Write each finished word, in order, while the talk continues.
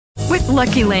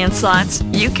Lucky Land Slots,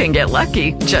 you can get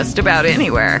lucky just about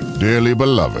anywhere. Dearly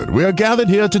beloved, we are gathered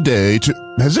here today to...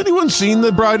 Has anyone seen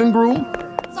the bride and groom?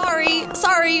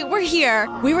 Sorry, we're here.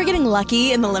 We were getting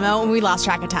lucky in the limo and we lost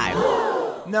track of time.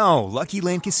 No, Lucky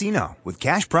Land Casino, with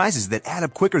cash prizes that add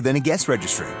up quicker than a guest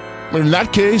registry. In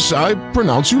that case, I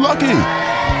pronounce you lucky.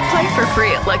 Play for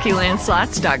free at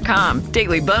LuckyLandSlots.com.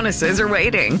 Daily bonuses are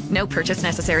waiting. No purchase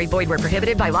necessary. Void where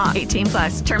prohibited by law.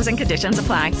 18+. Terms and conditions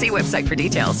apply. See website for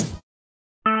details.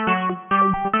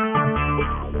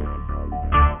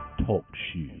 Talk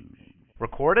shoes.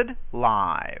 Recorded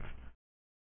live.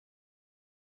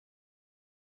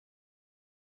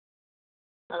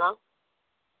 Hello?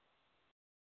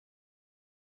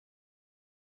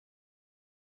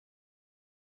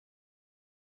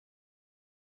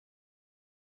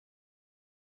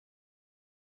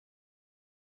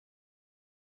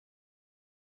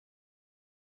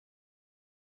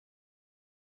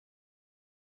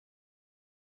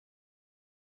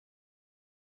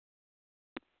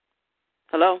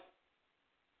 Hello?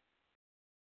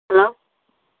 Hello?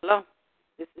 Hello?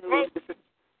 This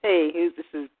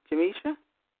is Jamisha?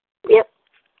 Yep.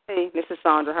 Hey, this is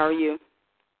Sandra. How are you?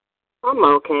 I'm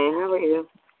okay. How are you?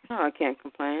 Oh, I can't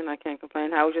complain.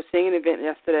 How was your singing event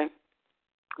yesterday?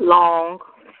 Long.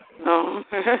 Oh.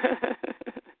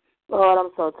 Lord,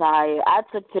 I'm so tired. I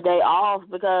took today off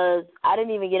because I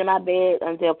didn't even get in my bed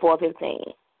until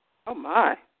 4:15. Oh,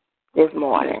 my. This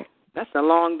morning. That's a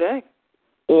long day.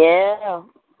 Yeah.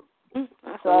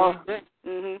 That's a long day.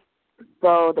 Mm-hmm.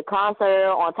 So the concert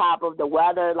on top of the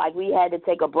weather, like we had to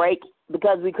take a break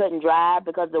because we couldn't drive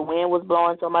because the wind was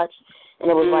blowing so much and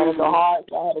it was raining so hard.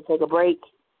 So I had to take a break.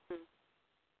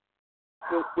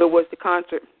 Where was the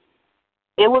concert?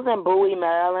 It was in Bowie,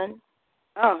 Maryland.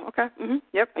 Oh, okay. Mm-hmm.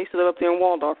 Yep, I used to live up there in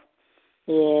Waldorf.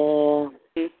 Yeah.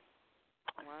 Mm-hmm.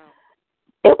 Wow.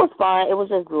 It was fun. It was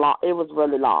just long. It was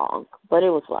really long, but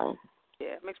it was fun.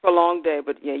 Yeah, it makes for a long day,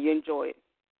 but yeah, you enjoy it.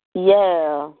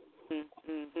 Yeah.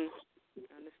 Mm-hmm.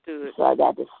 Understood. So I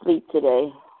got to sleep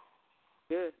today.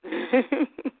 Good.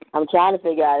 I'm trying to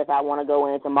figure out if I want to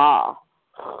go in tomorrow.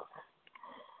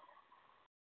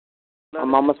 My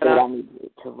mama said I need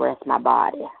to rest my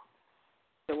body.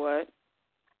 The what?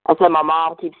 I said my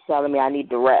mom keeps telling me I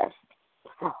need to rest.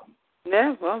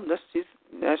 Yeah, well,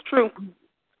 that's true.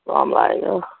 So I'm like,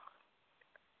 ugh.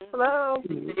 Hello.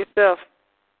 To yourself.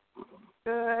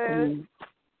 Good.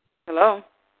 Hello.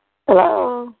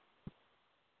 Hello.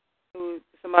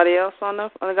 Somebody else got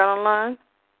online?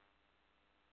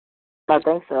 I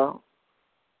think so.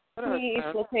 Me,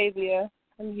 it's Latavia.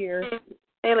 I'm here.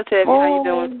 Hey, Latavia, how you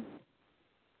doing?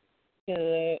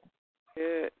 Good.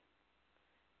 Good.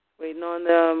 Waiting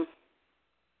on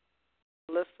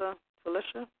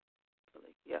Felicia.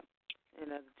 Yeah,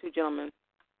 and the two gentlemen.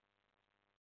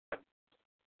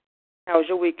 How was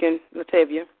your weekend,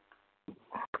 Latavia?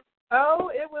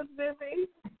 Oh, it was busy.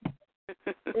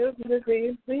 It was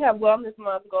busy. We have Wellness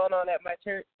Month going on at my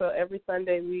church, so every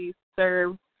Sunday we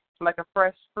serve like a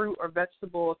fresh fruit or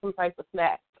vegetable or some type of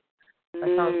snack.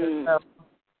 So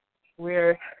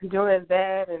we're doing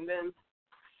that, and then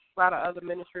a lot of other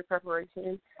ministry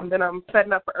preparation. And then I'm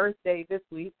setting up for Earth Day this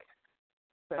week.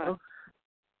 So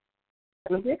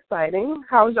it'll be exciting.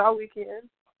 How was y'all weekend?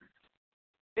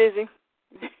 Busy.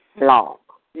 Long.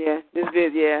 Yeah, it's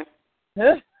busy, yeah.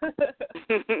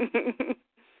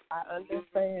 I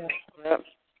understand. Yep.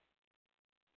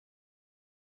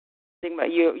 Think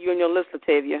about you and your list,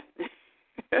 Latavia.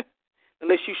 The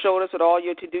list you showed us with all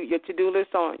your to-do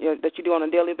list that you do on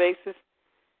a daily basis.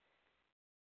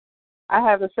 I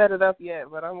haven't set it up yet,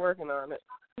 but I'm working on it.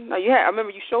 No, I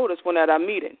remember you showed us one at our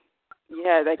meeting. You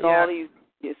had all these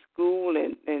your school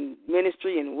and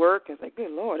ministry and work. It's like,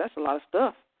 good Lord, that's a lot of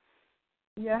stuff.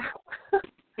 Yeah.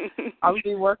 I'll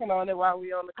be working on it while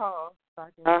we're on the call. So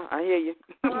I hear you.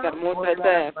 You got more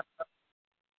time.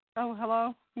 Oh,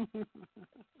 hello.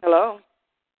 Hello.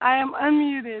 I am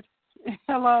unmuted.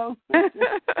 Hello.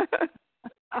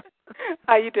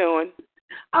 How you doing?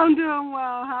 I'm doing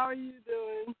well. How are you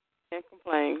doing? Can't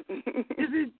complain.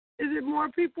 Is it more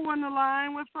people on the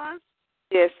line with us?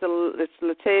 Yes, it's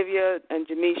Latavia and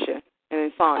Jamisha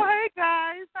and Sandra. Oh, hey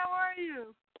guys, how are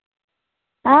you?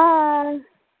 Hi.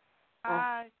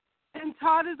 Hi. And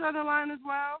Todd is on the line as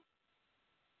well?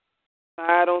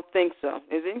 I don't think so.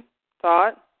 Is he?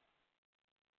 Todd?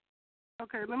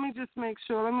 Okay, let me just make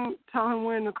sure. Let me tell him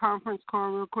we're in the conference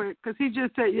call real quick, because he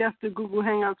just said yes to Google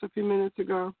Hangouts a few minutes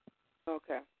ago.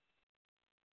 Okay.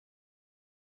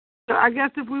 So I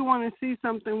guess if we want to see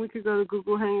something, we could go to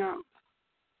Google Hangouts.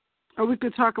 Or we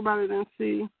could talk about it and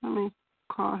see. Let me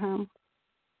call him.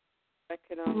 I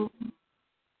could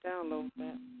download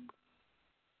that.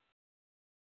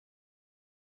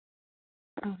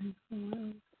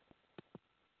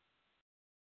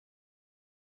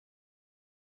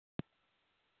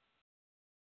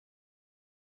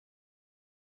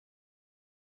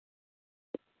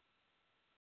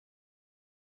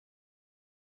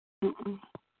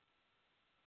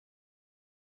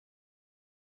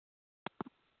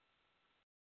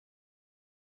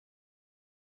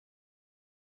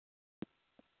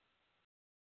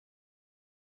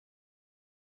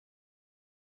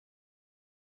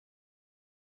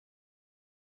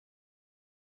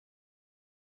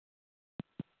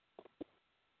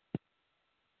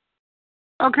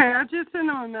 Okay, I just sent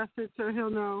him a message so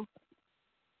he'll know.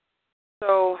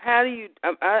 So how do you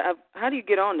how do you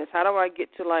get on this? How do I get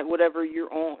to like whatever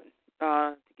you're on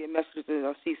to get messages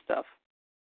or see stuff?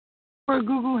 For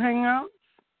Google Hangouts?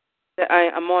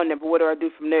 I'm on there, but what do I do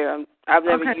from there? I've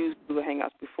never used Google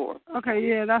Hangouts before. Okay,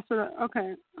 yeah, that's what.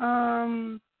 Okay.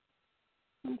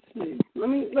 Let's see. Let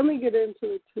me get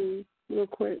into it too, real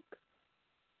quick.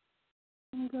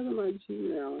 Let me go to my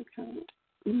Gmail account.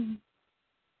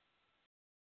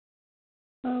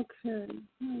 Okay.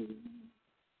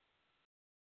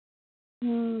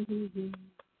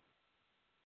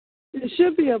 It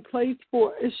should be a place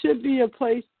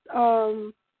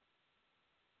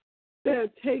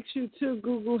that takes you to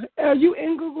Google. Are you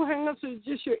in Google Hangouts or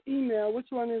just your email?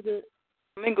 Which one is it?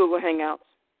 I'm in Google Hangouts.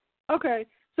 Okay.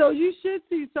 So you should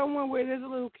see somewhere where there's a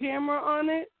little camera on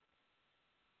it.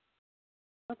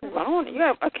 Okay. You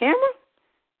have a camera?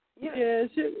 Yeah,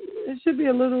 it should be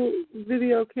a little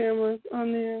video camera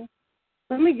on there.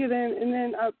 Let me get in, and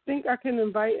then I think I can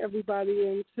invite everybody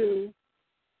in, too.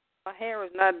 My hair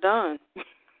is not done.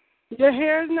 Your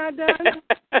hair is not done?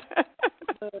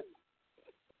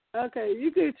 Okay,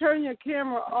 you can turn your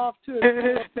camera off, too.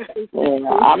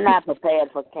 I'm not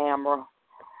prepared for camera.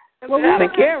 Well, we don't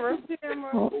have camera.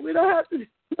 We don't have to.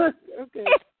 Okay.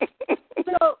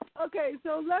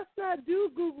 So let's not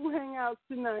do Google Hangouts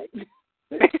tonight.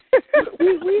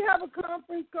 we have a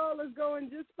conference call that's going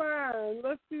just fine.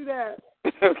 Let's do that.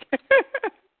 Okay.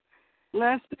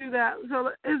 Let's do that. So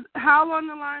is Hal on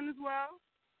the line as well?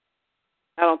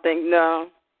 I don't think, no.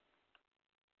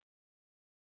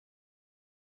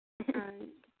 All right.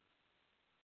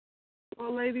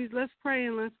 Well, ladies, let's pray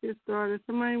and let's get started.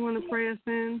 Somebody want to pray us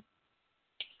in?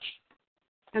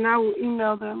 And I will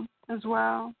email them as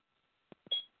well.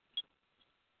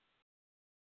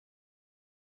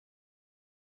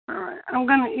 All right. I'm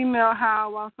going to email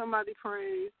Hal while somebody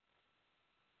prays.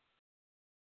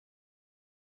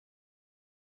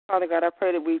 Father God, I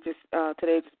pray that we just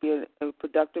today just be a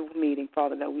productive meeting,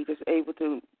 Father, that we just able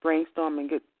to brainstorm and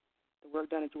get the work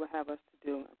done that you will have us to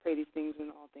do. I pray these things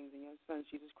and all things in your Son,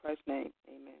 Jesus Christ's name.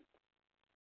 Amen.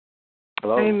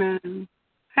 Hello. Amen.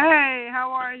 Hey,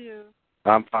 how are you?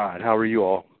 I'm fine. How are you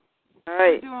all? All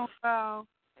right. I'm doing well.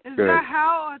 Is Good. that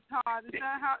Hal or Todd? Is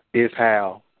that how? It's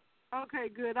Hal. Okay,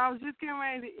 good. I was just getting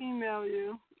ready to email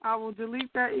you. I will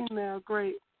delete that email.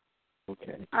 Great.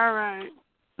 Okay. All right.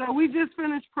 So we just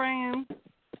finished praying.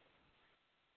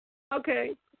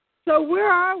 Okay. So where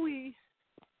are we?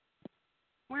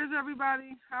 Where's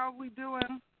everybody? How are we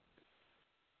doing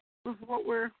with what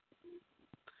we're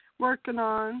working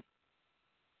on?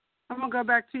 I'm going to go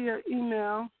back to your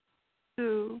email,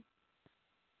 too.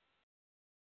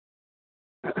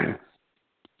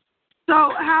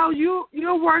 So how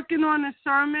you're working on a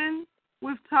sermon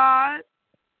with Todd?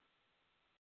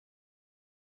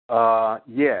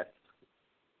 Yes.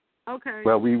 Okay.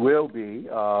 Well, we will be.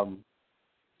 So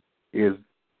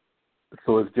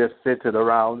it's just centered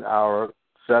around our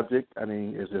subject? I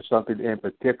mean, is there something in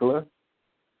particular?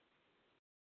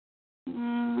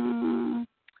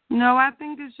 No, I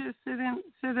think it's just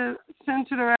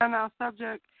centered around our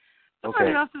subject.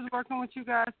 Somebody else is working with you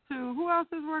guys, too. Who else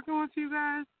is working with you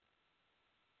guys?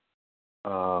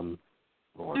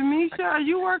 Demisha, are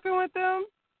you working with them?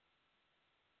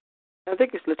 I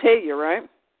think it's Latalia, right?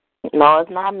 No,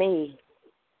 it's not me.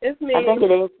 It's me. I think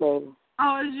it is me.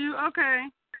 Oh, it's you? Okay.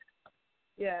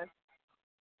 Yes.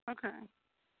 Okay.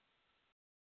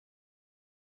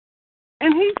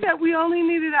 And he said we only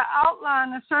needed an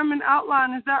outline, a sermon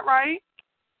outline. Is that right?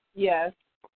 Yes.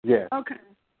 Yes. Okay.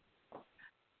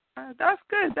 That's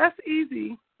good. That's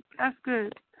easy. That's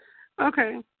good.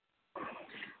 Okay.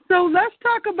 So let's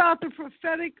talk about the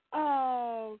prophetic,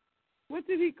 what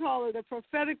did he call it, a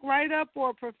prophetic write-up or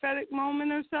a prophetic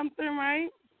moment or something, right?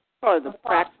 Or the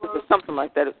practice or something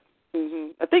like that.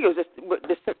 Mm-hmm. I think it was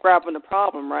just describing the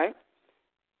problem, right?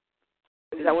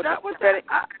 Is that what the prophetic?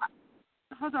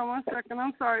 Hold on 1 second.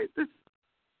 I'm sorry.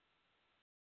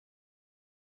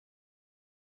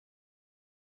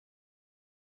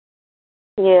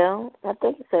 Yeah, I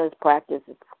think it says practice.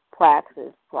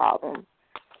 praxis problem.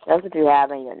 That's what you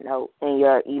have in your note, in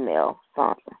your email,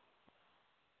 something.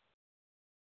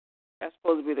 That's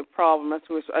supposed to be the problem. That's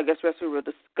where, I guess that's where we'll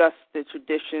discuss the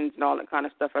traditions and all that kind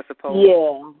of stuff, I suppose.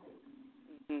 Yeah.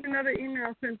 Mm-hmm. Another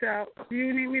email sent out. Do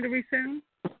you need me to resend?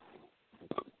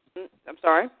 I'm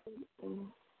sorry?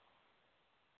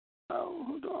 Oh,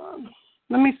 hold on.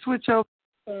 Let me switch over.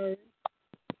 Sorry.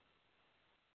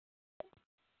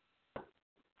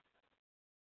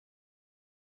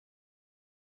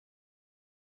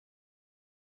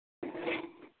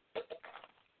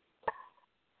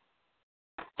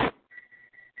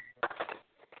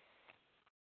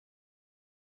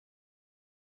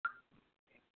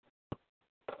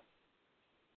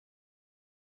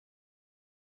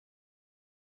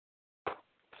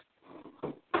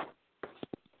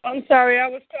 I'm sorry, I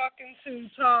was talking to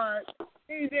Todd.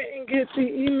 He didn't get the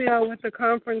email with the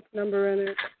conference number in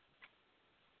it.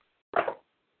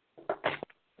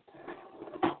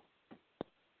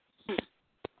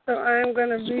 So I'm going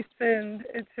to resend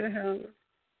it to him.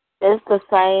 It's the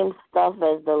same stuff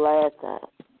as the last time.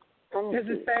 It's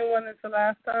the same one as the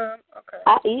last time? Okay.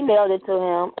 I emailed it to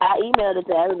him. I emailed it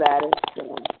to everybody.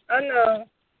 So. I know.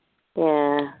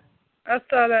 Yeah. I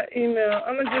saw that email.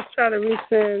 I'm going to just try to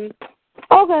resend.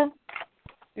 Okay.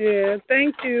 Yeah,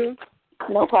 thank you.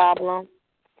 No problem.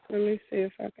 Let me see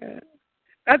if I can.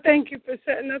 I thank you for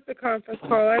setting up the conference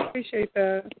call. I appreciate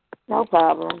that. No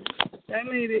problem. That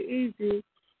made it easy.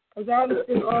 Because I was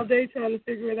spending all day trying to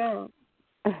figure it out.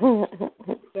 Y'all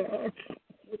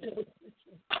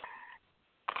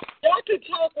could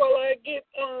talk while I get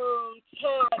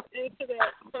Todd into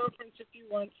that conference if you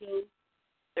want to.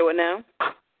 Do it now?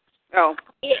 Oh.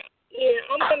 Yeah,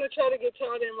 I'm going to try to get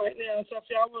Todd in right now. So if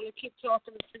y'all want to keep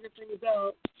talking and figure things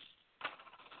out.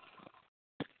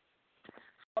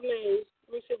 Let me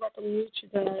see if I can mute you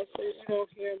guys so you don't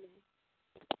hear me.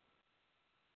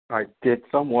 All right. Did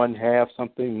someone have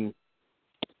something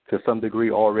to some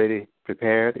degree already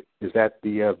prepared? Is that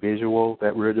the visual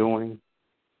that we're doing?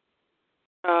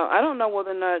 I don't know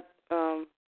whether or not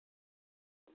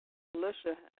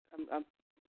Alicia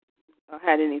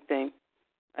had anything.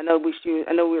 I know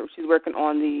she's working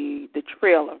on the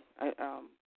trailer.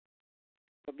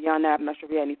 But beyond that, I'm not sure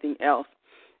if we had anything else.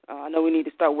 I know we need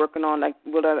to start working on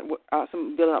building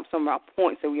up some of our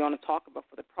points that we want to talk about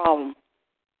for the problem.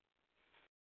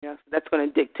 Yeah, so that's going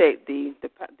to dictate the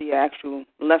actual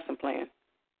lesson plan,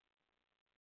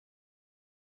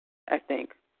 I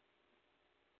think.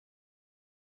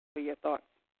 What are your thoughts?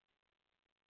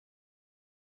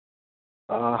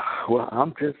 Well,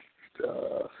 I'm just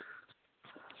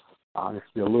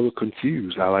honestly a little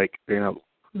confused. I like,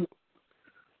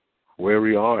 where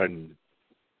we are, and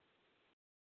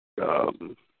so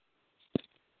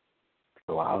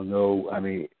I don't know. I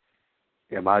mean,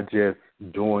 am I just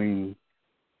doing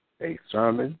a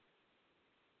sermon?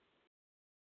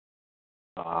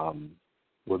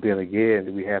 Well, then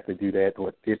again, we have to do that,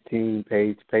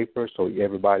 15-page paper, so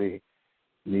everybody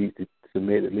needs to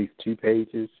submit at least 2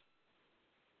 pages?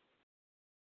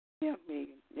 Yeah,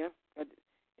 maybe. Yeah.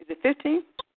 Is it 15?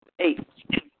 8.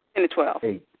 10 to 12.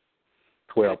 8.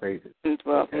 12 pages. 10 to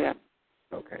 12, okay. Yeah.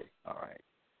 Okay, all right.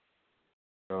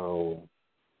 So,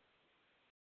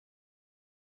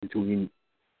 between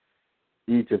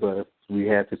each of us, we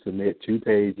have to submit 2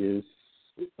 pages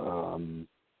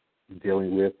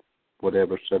dealing with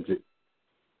whatever subject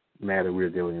matter we're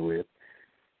dealing with.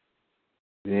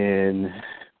 Then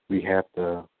we have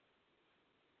the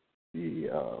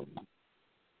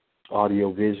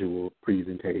audio-visual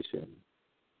presentation.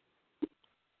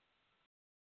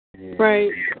 And,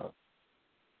 right.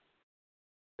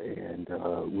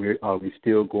 Are we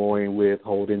still going with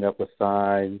holding up a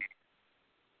sign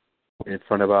in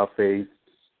front of our face?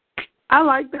 I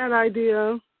like that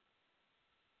idea.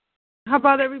 How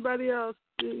about everybody else?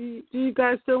 Do you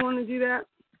guys still want to do that?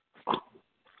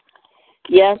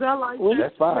 Yes. I like that.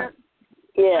 That's fine.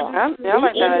 Yeah. I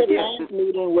like that idea. Last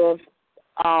meeting with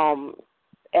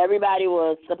everybody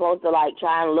was supposed to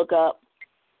try and look up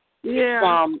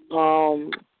some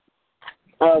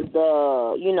of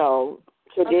the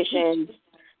traditions,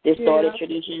 distorted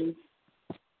traditions.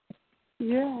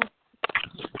 Yeah.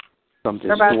 Some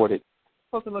distorted.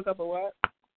 Supposed to look up a what?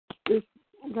 Go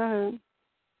ahead.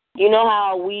 You know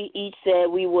how we each said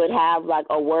we would have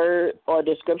a word or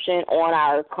description on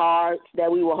our cards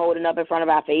that we were holding up in front of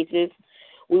our faces?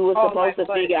 We were supposed to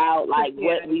figure out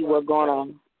what we were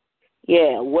going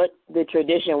to, what the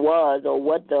tradition was or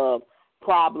what the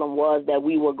problem was that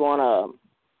we were going to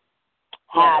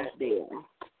have there.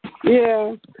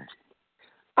 Yeah.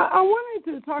 I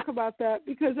wanted to talk about that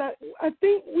because I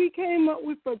think we came up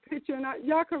with a picture, and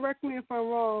y'all correct me if I'm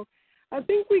wrong. I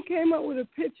think we came up with a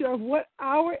picture of what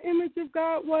our image of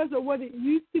God was, or what it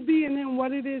used to be, and then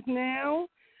what it is now.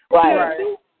 Right.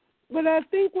 But I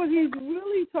think what he's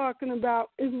really talking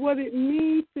about is what it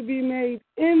means to be made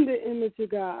in the image of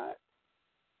God.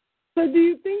 So do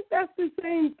you think that's the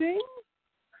same thing?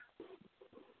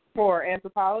 For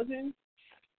anthropology?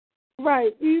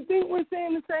 Right. Do you think we're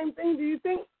saying the same thing? Do you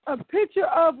think a picture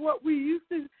of how we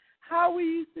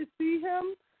used to see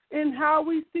him and how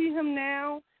we see him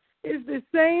now is the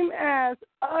same as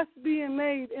us being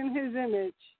made in his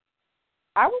image?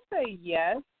 I would say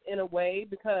yes, in a way,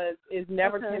 because it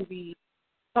never can be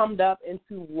summed up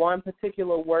into one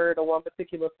particular word or one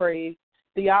particular phrase.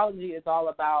 Theology is all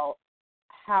about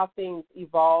how things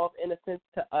evolve, in a sense,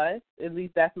 to us. At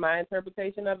least that's my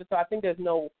interpretation of it. So I think there's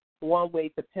no one way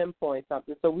to pinpoint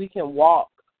something. So we can walk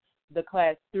the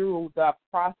class through the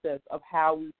process of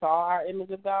how we saw our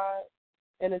image of God,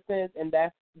 in a sense, and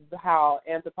that's how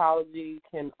anthropology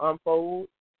can unfold,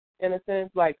 in a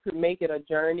sense, like to make it a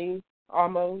journey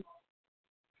almost,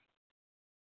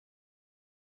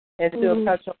 and still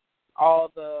touch on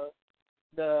all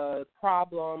the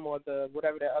problem or the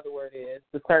whatever that other word is,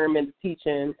 the sermon, the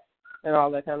teaching, and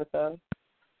all that kind of stuff.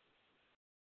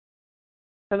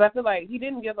 Because I feel like he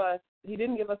didn't give us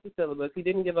a syllabus. He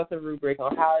didn't give us a rubric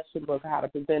on how it should look, how to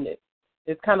present it.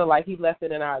 It's kind of like he left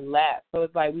it in our lap. So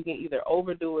it's like we can either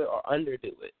overdo it or underdo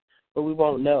it, but we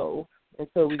won't know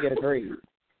until we get a grade.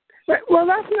 Well,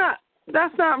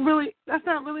 that's not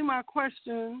really my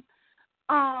question.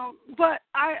 But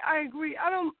I agree.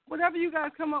 Whatever you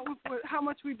guys come up with how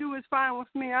much we do is fine with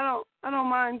me. I don't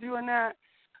mind doing that.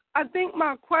 I think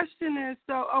my question is,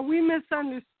 so are we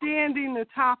misunderstanding the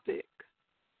topic?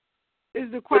 Is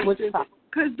the question.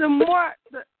 Because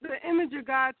the image of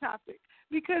God topic,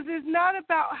 because it's not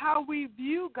about how we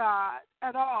view God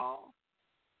at all.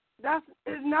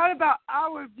 It's not about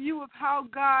our view of how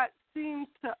God seems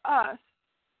to us.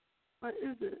 What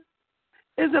is it?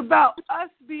 It's about us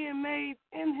being made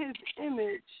in his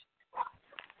image.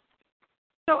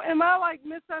 So am I like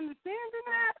misunderstanding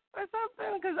that or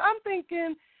something? Because I'm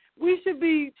thinking we should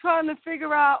be trying to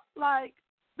figure out, like,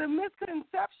 the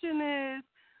misconception is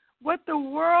what the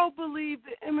world believed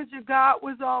the image of God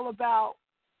was all about.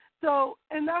 So,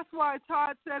 and that's why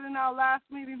Todd said in our last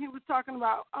meeting, he was talking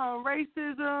about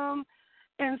racism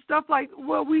and stuff like,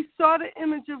 well, we saw the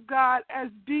image of God as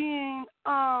being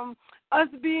us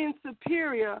being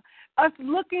superior. Us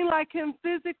looking like him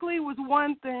physically was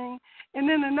one thing, and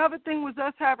then another thing was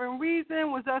us having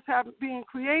reason, was us being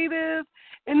creative,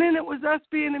 and then it was us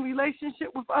being in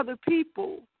relationship with other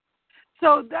people.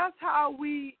 So that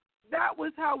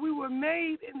was how we were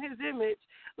made in his image.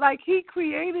 Like he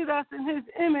created us in his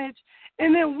image,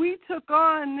 and then we took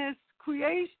on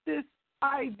this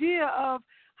idea of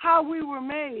how we were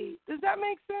made. Does that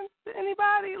make sense to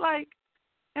anybody? Like,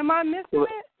 am I missing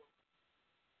it?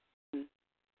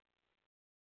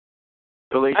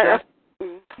 Felicia?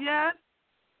 Yes?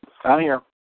 I'm here.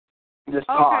 Just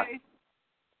Todd. Okay.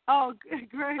 Oh,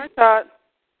 great. Hi, Todd.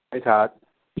 Hey, Todd.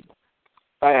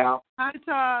 Hi, Al. Hi,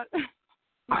 Todd.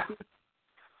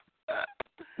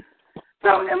 So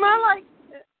am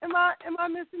I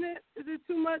missing it? Is it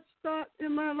too much thought?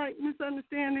 Am I like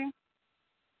misunderstanding?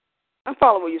 I'm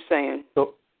following what you're saying.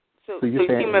 So you're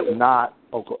saying it's not.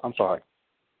 Oh, I'm sorry.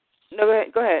 No, go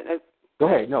ahead. Go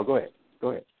ahead. No, go ahead.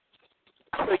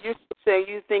 So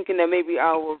you're thinking that maybe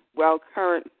our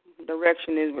current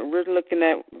direction is we're looking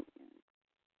at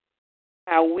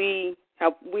how we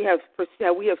have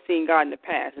seen God in the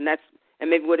past, and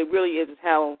maybe what it really is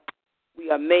how we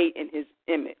are made in his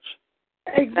image.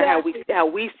 Exactly. Not how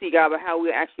we see God, but how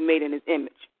we're actually made in his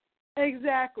image.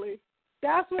 Exactly.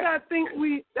 That's where I think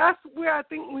we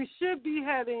should be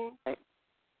heading.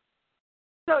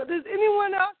 So does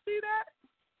anyone else see that?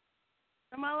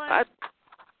 Am I like?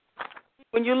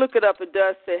 When you look it up, it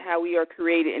does say how we are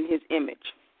created in his image.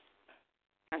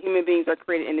 How human beings are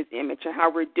created in his image, and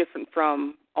how we're different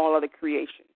from all other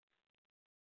creation.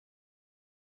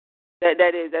 That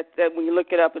when you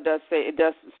look it up, it does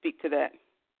speak to that.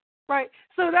 Right.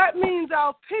 So that means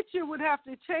our picture would have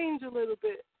to change a little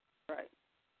bit. Right.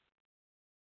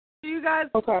 Do you guys?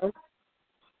 Okay.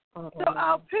 So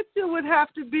our picture would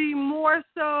have to be more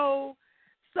so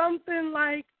something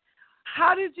like,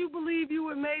 how did you believe you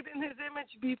were made in his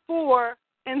image before,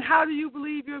 and how do you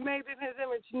believe you're made in his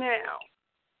image now?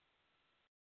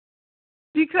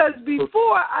 Because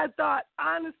before I thought,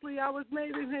 honestly, I was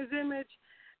made in his image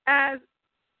as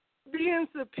being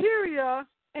superior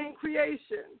in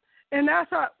creation. And that's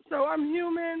how, so I'm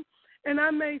human, and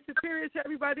I'm made superior to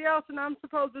everybody else, and I'm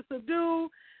supposed to subdue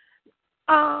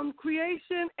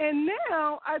creation. And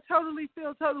now I totally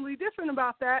feel totally different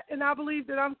about that, and I believe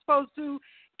that I'm supposed to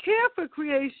care for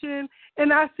creation,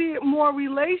 and I see it more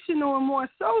relational and more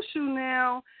social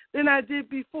now than I did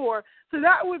before. So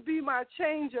that would be my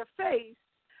change of face,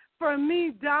 from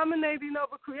me dominating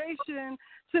over creation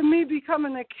to me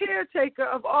becoming a caretaker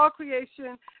of all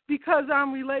creation because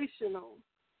I'm relational.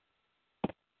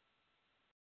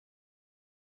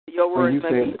 Your words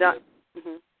may be done.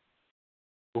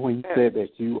 When you said that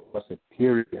you are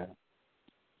superior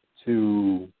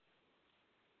to,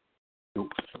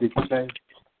 did you say?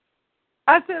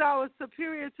 I said I was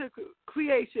superior to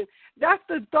creation. That's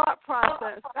the thought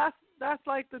process. That's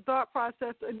like the thought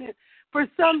process for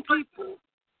some people.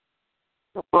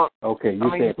 Okay,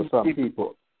 you're saying for some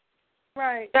people.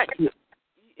 Right.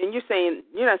 And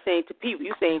you're not saying to people,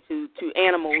 you're saying to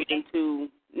animals and to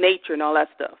nature and all that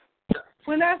stuff.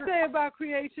 When I say about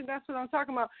creation, that's what I'm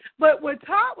talking about. But what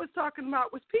Todd was talking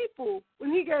about was people.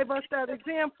 When he gave us that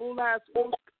example last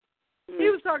week, he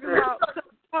was talking about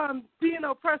being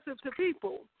oppressive to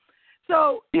people.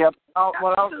 So what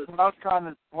I was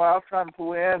trying to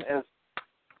pull in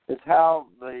is how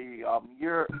the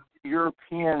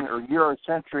European or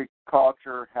Eurocentric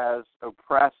culture has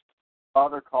oppressed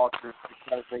other cultures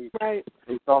because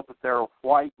they thought that their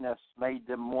whiteness made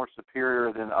them more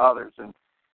superior than others, and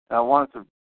I wanted to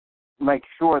make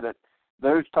sure that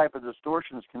those type of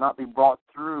distortions cannot be brought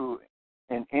through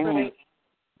in any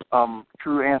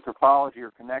true anthropology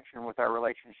or connection with our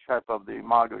relationship of the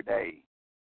Imago Dei.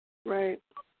 Right.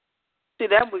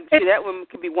 That one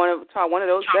could be one of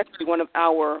those. That could be one of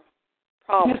our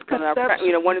problems. Those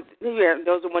are one of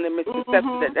the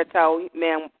misconceptions. That's how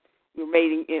man were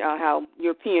made. How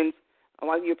Europeans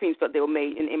thought they were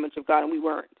made in the image of God, and we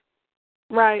weren't.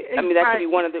 Right. I mean, that could be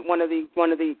one of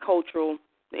the cultural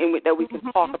that we can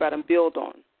talk about and build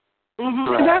on.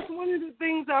 Right. And that's one of the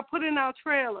things I put in our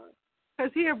trailer,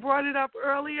 because he had brought it up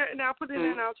earlier, and I put it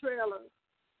in our trailer.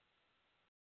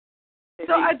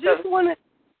 So I just want to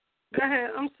go ahead.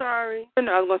 I'm sorry.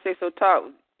 No, I was going to say, so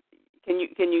Todd, can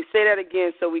you say that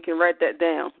again so we can write that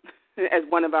down as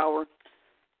one of our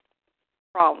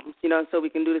problems, so we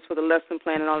can do this for the lesson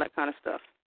plan and all that kind of stuff.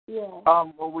 Yeah.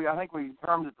 I think we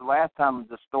termed it the last time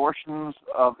distortions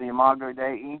of the Imago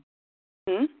Dei.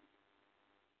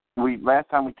 Last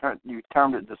time you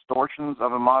termed it distortions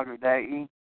of Imago Dei.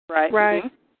 Right. Right.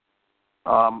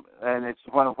 And it's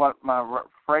one of what my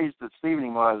phrase this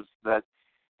evening was, that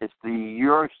it's the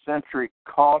Eurocentric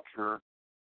culture,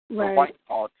 the white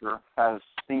culture, has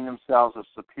seen themselves as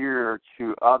superior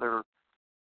to other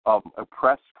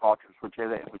oppressed cultures, which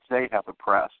they have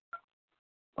oppressed.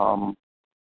 I'm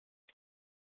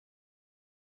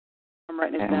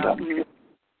writing it down.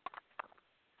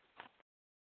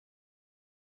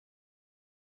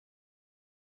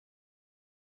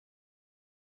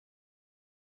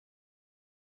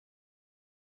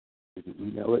 Did you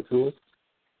email it to us?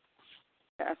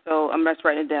 Yeah, so I'm just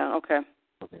writing it down. Okay.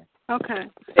 Okay.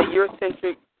 The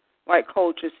Eurocentric white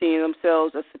culture seeing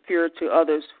themselves as superior to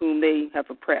others whom they have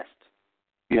oppressed.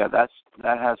 Yeah, that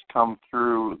has come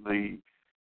through the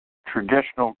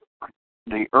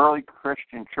early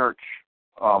Christian church.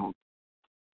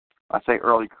 I say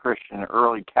early Christian,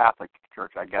 early Catholic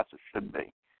church, I guess it should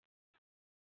be.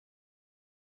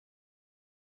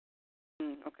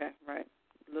 Okay, right.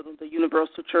 The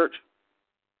universal church.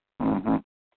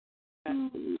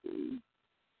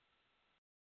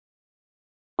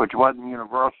 Which wasn't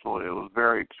universal, it was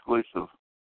very exclusive.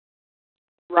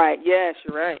 Right, yes,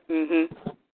 you're right.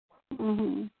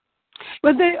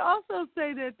 But they also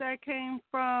say that came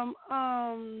from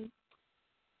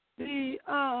the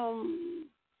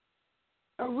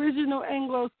original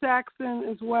Anglo-Saxon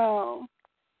as well,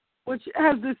 which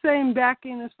has the same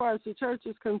backing as far as the church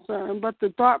is concerned, but the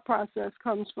thought process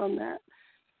comes from that.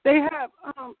 They have.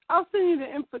 I'll send you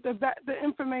the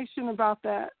information about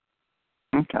that,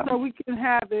 so we can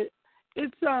have it.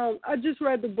 It's. I just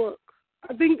read the book.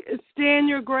 I think it's Stand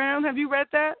Your Ground. Have you read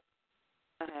that?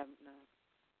 I haven't. No.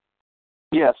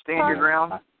 Yeah, Stand Your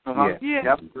Ground. Yeah.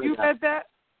 Yep. You read that?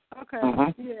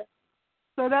 Okay. Yeah.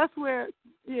 So that's where.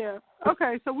 Yeah.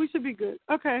 Okay. So we should be good.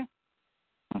 Okay.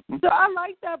 So I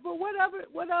like that, but what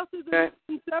else is a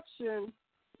misconception,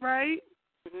 right?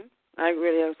 I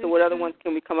agree. So what other ones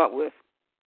can we come up with?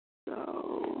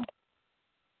 So,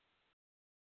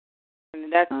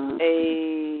 and that's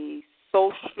a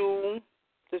social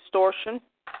distortion.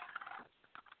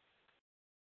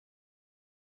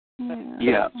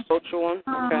 Yeah. Social one.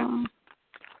 Okay.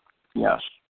 Yes.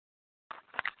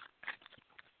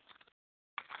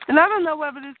 And I don't know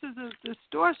whether this is a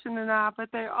distortion or not, but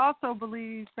they also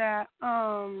believe that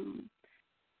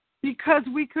because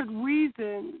we could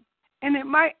reason,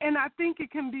 and I think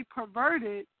it can be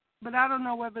perverted, but I don't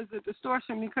know whether it's a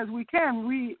distortion because we can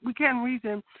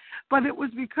reason, but it was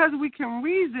because we can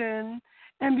reason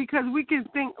and because we can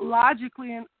think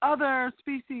logically and other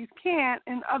species can't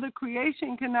and other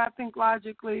creation cannot think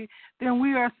logically, then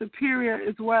we are superior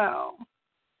as well.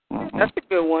 That's a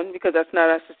good one because that's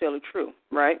not necessarily true,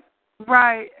 right?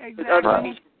 Right,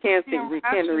 exactly. We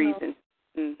can't reason.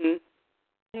 Mhm.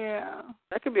 Yeah.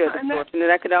 That could be a distortion, and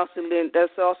that could also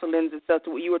lends itself to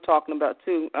what you were talking about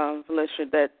too, Felicia.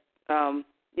 That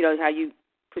how you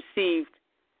perceived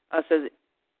us as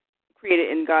created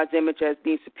in God's image as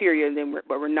being superior,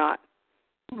 but we're not.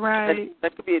 Right.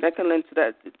 That can lend to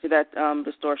that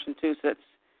distortion too.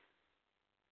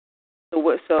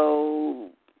 So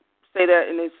say that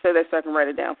and then say that so I can write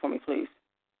it down for me, please.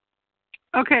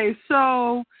 Okay,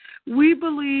 so we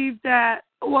believe that,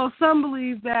 some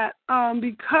believe that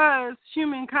because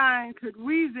humankind could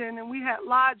reason and we had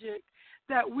logic,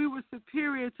 that we were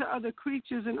superior to other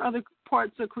creatures and other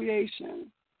parts of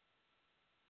creation.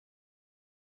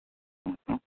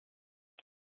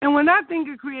 And when I think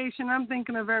of creation, I'm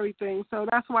thinking of everything, so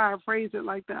that's why I phrase it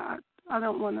like that. I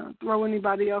don't want to throw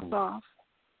anybody else off.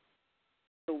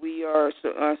 So we are.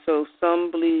 So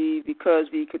some believe because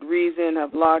we could reason,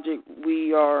 have logic,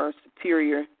 we are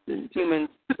superior. Humans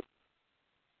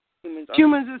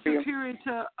are superior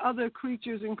to other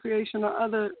creatures in creation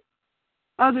or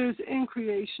others in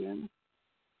creation.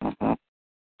 Mm-hmm.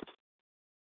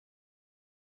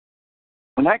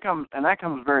 And that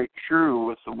comes very true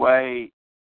with the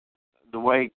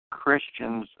way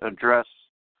Christians address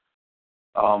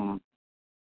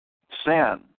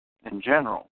sin in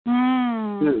general.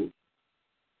 Too.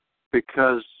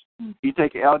 Because you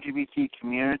take the LGBT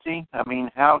community, I mean,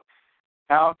 how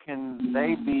can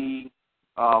they be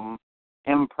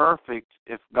imperfect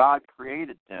if God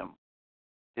created them?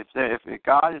 If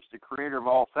God is the creator of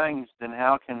all things, then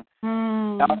how can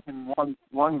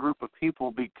one group of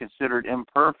people be considered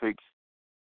imperfect?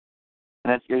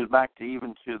 And that goes back to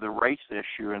even to the race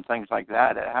issue and things like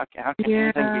that. How can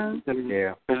anything be considered?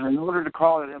 Yeah. Because in order to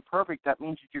call it imperfect, that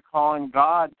means that you're calling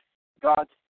God's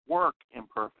work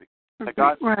imperfect. That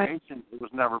God's creation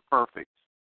was never perfect.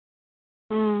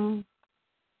 Mm.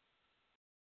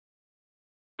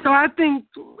 So I think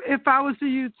if I was to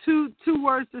use two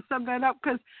words to sum that up,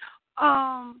 because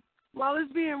while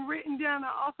it's being written down, I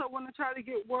also want to try to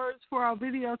get words for our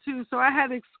video too. So I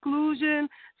had exclusion,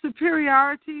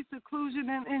 superiority, seclusion,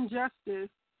 and injustice.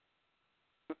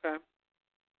 Okay.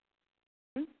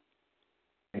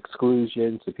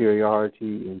 Exclusion,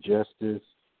 superiority, injustice.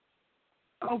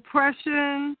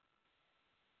 Oppression.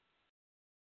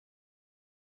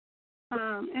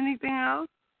 Anything else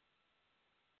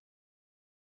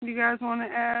you guys want to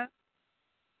add?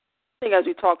 I think as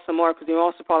we talk some more, because we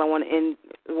also probably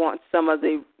want some of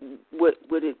the what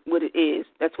it is.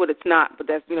 That's what it's not, but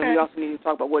that's we also need to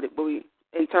talk about what we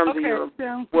in terms of your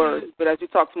words. But as we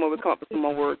talk some more, we'll come up with some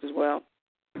more words as well.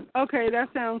 Okay, that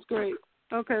sounds great.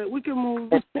 Okay, we can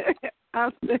move. Let's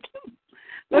keep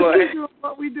doing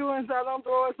what we're doing so I don't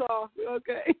throw us off.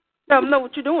 Okay. No,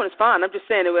 what you're doing is fine. I'm just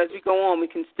saying that as we go on, we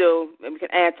can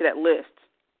add to that list.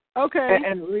 Okay.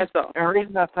 And the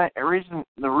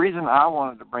reason I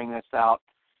wanted to bring this out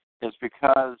is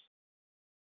because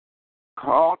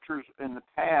cultures in the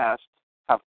past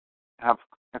have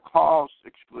caused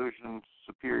exclusion,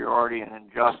 superiority, and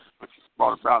injustice, which has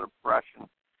brought about oppression.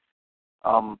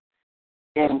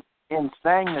 In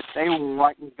saying that they were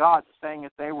right with God, saying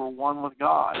that they were one with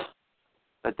God,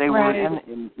 that they were in the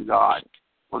image of God.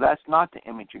 Well, that's not the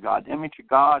image of God. The image of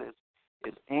God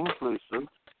is inclusive.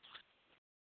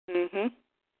 Mhm.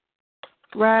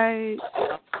 Right.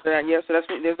 So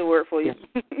there's a word for you.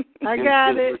 I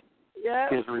got it. Yeah.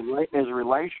 Is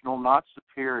relational, not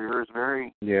superior. Is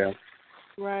very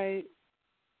Right.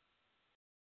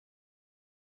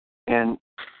 And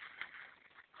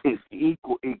it's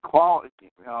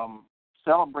equality.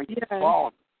 Celebrates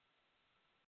equality,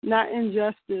 not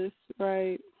injustice.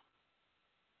 Right.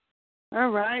 All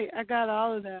right, I got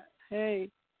all of that. Hey,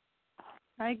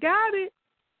 I got it.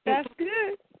 That's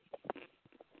good.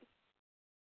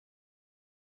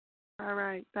 All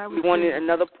right, that was. We wanted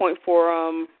another point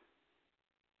for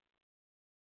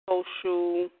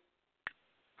social.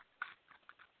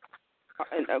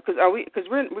 Because are we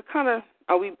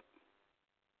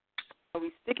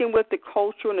sticking with the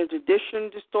culture and the tradition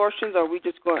distortions? Or are we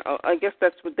just going? I guess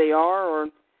that's what they are, or.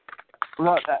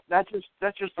 No, that's just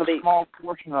a small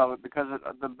portion of it, because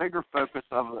the bigger focus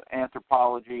of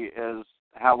anthropology is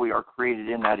how we are created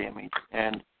in that image,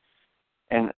 and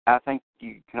I think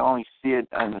you can only see it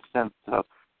in the sense of,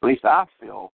 at least I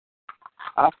feel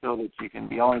that you can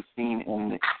be only seen in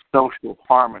the social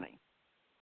harmony.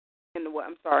 In the what?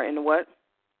 I'm sorry. In the what?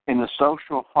 In the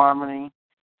social harmony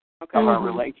of our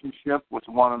relationship with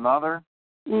one another,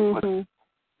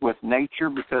 with nature,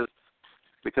 because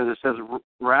it says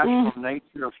rational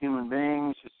nature of human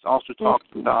beings. It also talks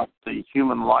about the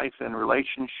human life and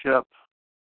relationship.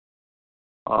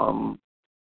 Where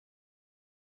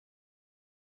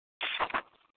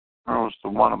was the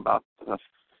one about this?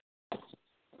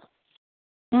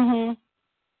 I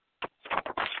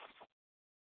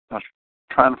was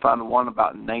trying to find the one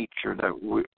about nature,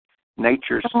 that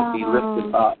nature's to be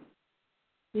lifted up.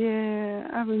 Yeah,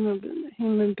 I remember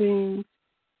human beings.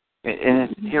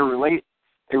 And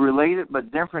a related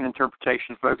but different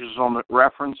interpretation focuses on the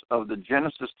reference of the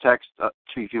Genesis text to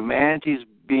humanity's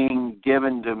being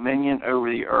given dominion over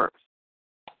the earth.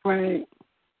 Right.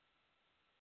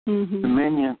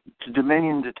 Dominion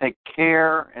to take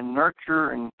care and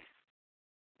nurture and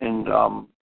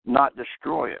not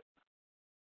destroy it.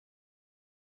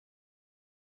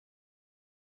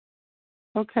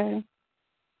 Okay.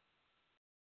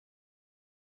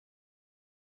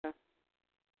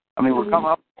 I mean, we're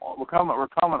coming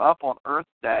up on Earth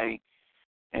Day,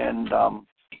 and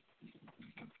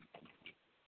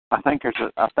I think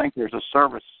there's a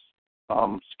service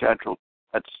scheduled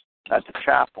at the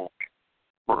chapel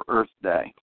for Earth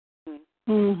Day. This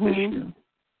year.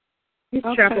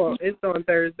 Chapel, it's on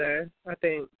Thursday, I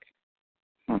think.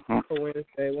 Or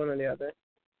Wednesday, one or the other.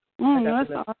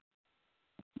 That's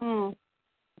awesome.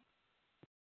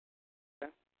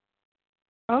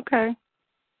 Okay.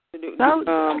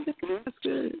 That's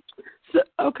good. So,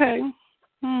 okay.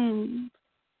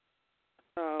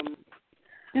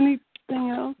 Anything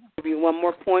else? Maybe one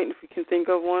more point, if we can think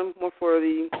of one more for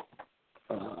the.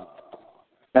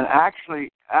 And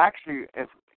actually,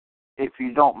 if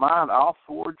you don't mind, I'll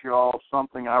forward you all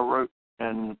something I wrote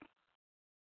in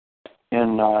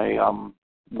a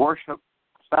worship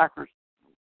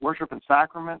and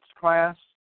sacraments class.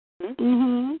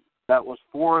 That was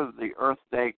for the Earth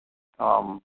Day.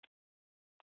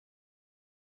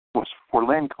 Was for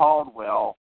Lynn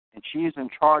Caldwell, and she is in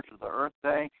charge of the Earth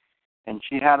Day, and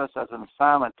she had us as an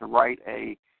assignment to write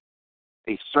a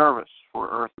service for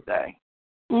Earth Day.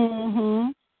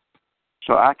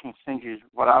 So I can send you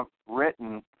what I've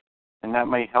written, and that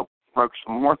may help folks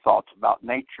some more thoughts about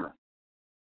nature.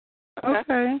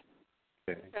 Okay.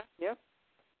 Yep.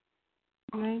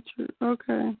 Nature.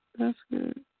 Okay, that's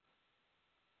good.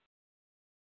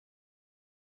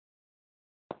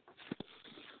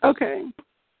 Okay.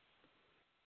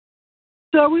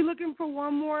 So are we looking for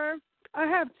one more? I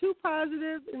have 2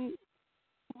 positive and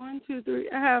 1, 2, 3.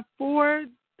 I have 4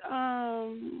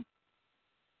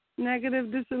 negative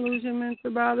disillusionments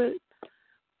about it,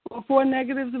 or 4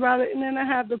 negatives about it, and then I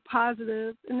have the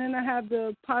positive, and then I have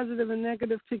the positive and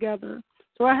negative together.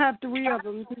 So I have 3 of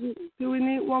them. Do we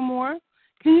need one more?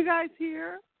 Can you guys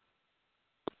hear?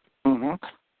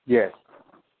 Yes.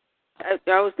 I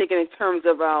was thinking in terms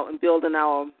of building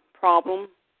our problem.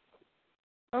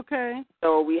 Okay.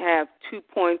 So we have 2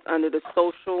 points under the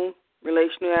social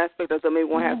relational aspect. So maybe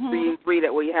we'll have 3 and 3.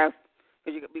 That way you have,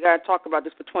 because we got to talk about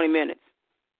this for 20 minutes.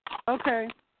 Okay.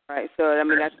 All right. So I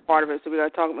mean that's part of it. So we got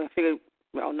to talk. I figured.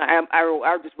 Well,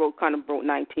 I just wrote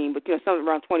 19, but something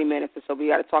around 20 minutes or so. We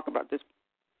got to talk about this.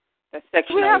 That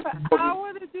section. We have an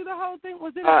hour to do the whole thing.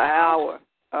 Was it an hour?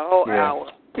 A whole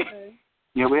hour. Okay.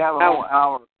 Yeah, we have a whole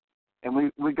hour, and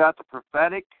we got the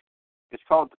prophetic. It's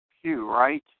called the pew,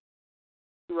 right?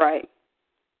 Right.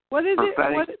 What is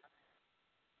it?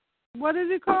 What is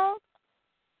it called?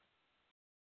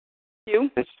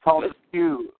 Pew. It's called the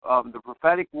pew. The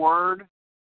prophetic word.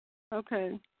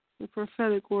 Okay. The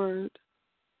prophetic word.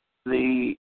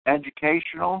 The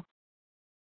educational.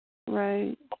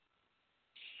 Right.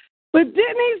 But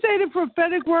didn't he say the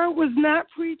prophetic word was not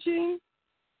preaching?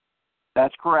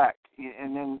 That's correct.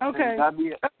 And then okay.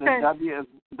 the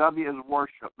W is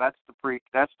worship. That's the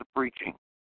preaching.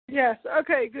 Yes.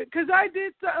 Okay. Good. Because I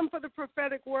did something for the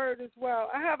prophetic word as well.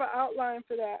 I have an outline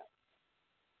for that.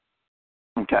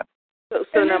 Okay.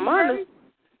 So now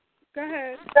Go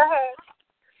ahead.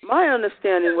 My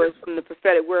understanding was from the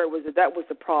prophetic word was that was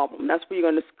the problem. That's what you're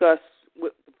going to discuss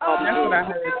with the problem. That's what I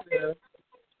heard too.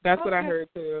 That's what I heard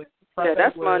too. Yeah,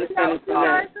 that's my understanding too.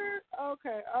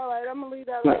 Okay, all right, I'm gonna leave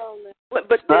that alone then. But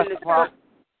then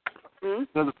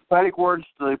So the prophetic word's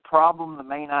the problem, the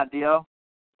main idea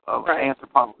of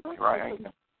anthropology, right?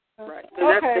 Right. So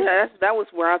that was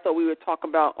where I thought we would talk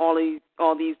about all these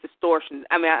distortions.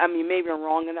 I mean, maybe I'm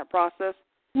wrong in that process,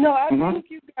 No, I think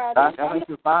you got it. I think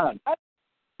you're fine.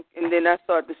 And then that's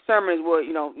the sermon is where,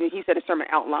 he said the sermon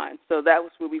outline. So that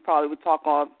was where we probably would talk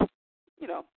on,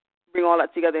 bring all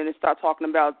that together and then start talking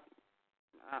about,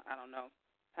 I don't know,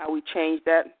 how we change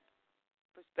that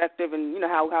perspective and,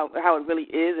 how it really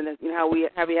is and, how we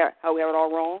have it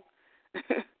all wrong.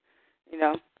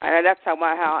 And that's how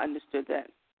I understood that.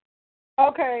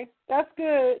 Okay, that's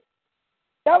good.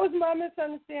 That was my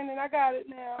misunderstanding. I got it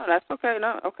now. Oh, that's okay.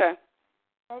 No, okay.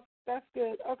 Oh, that's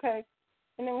good. Okay.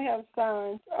 And then we have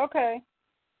signs. Okay.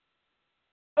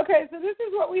 Okay, so this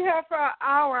is what we have for our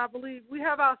hour, I believe. We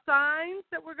have our signs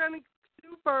that we're going to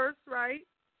do first, right?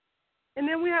 And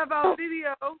then we have our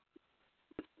video.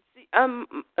 See,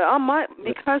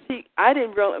 I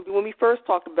didn't realize, when we first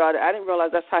talked about it, I didn't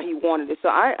realize that's how he wanted it. So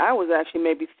I was actually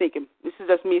maybe thinking, this is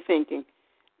just me thinking,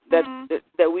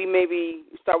 that we maybe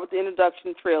start with the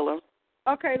introduction trailer.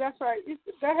 Okay, that's right.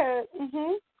 Go ahead.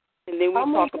 Mhm. And then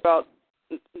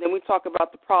we talk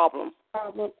about the problem.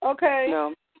 Okay.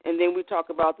 And then we talk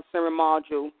about the sermon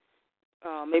module.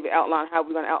 Maybe outline how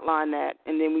we're going to outline that,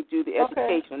 and then we do the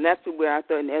education. And that's where I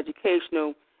thought in the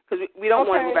educational, because we don't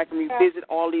want to go back and revisit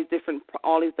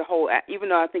the whole. Even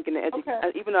though I think in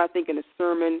the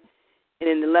sermon and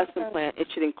in the lesson plan, it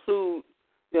should include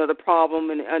the problem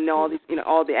and all these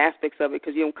all the aspects of it,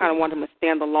 because you kind of want them to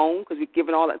stand alone because we've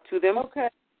given all that to them. Okay.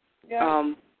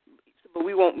 Yeah. But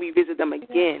we won't revisit them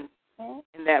again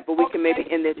in that. But we can maybe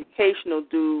in the educational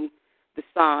do the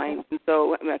signs, and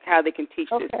so like how they can teach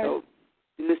this. So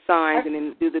do the signs and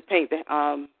then do the paint finger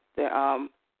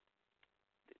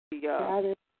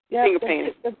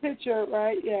painting. The picture,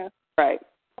 right? Yeah. Right.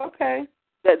 Okay.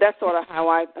 That's sort of how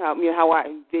I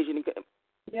envision it.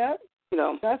 Yeah.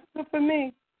 That's good for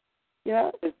me.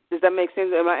 Yeah. Does that make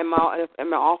sense? Am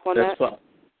I off on that? Fine.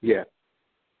 Yeah.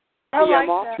 I like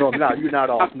that. No, you're not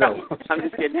off. No. I'm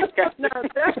just kidding. No,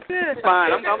 that's good.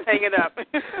 Fine. I'm hanging up.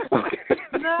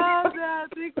 No, I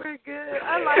think we're good.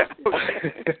 I like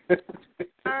it.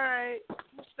 All right.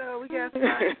 So we got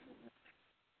signs.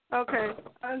 Okay.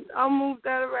 I'll move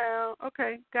that around.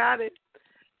 Okay. Got it.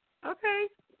 Okay.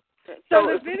 So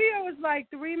the video is like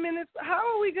 3 minutes.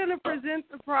 How are we going to present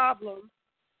the problem?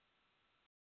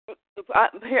 I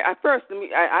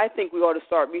think we ought to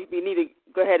start. We need to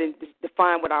go ahead and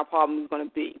define what our problem is going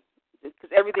to be, because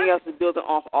everything else is building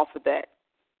off of that.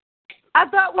 I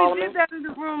thought we did that in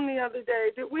the room the other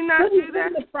day. Did we not do that?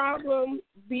 Shouldn't the problem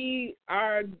be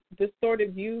our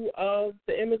distorted view of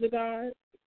the image of God?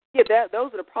 Yeah,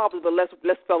 those are the problems, but let's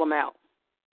spell them out.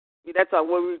 That's all.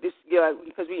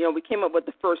 Because we came up with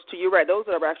the first two. You're right. Those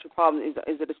are our actual problems.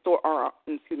 Is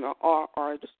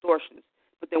distortions.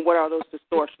 But then what are those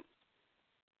distortions?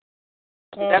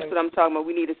 That's what I'm talking about.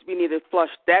 We need to flush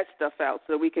that stuff out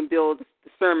so that we can build the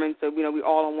sermon, so we're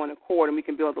all on one accord, and we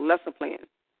can build a lesson plan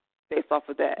based off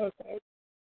of that. Okay.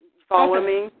 You follow what I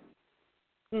mean?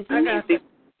 Mm-hmm.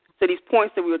 So these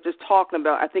points that we were just talking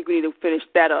about, I think we need to finish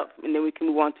that up, and then we can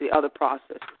move on to the other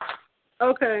process.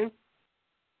 Okay.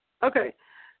 Okay.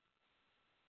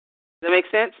 Does that make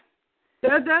sense?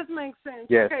 That does make sense.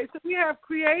 Yes. Okay, so we have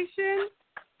creation,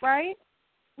 right?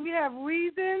 We have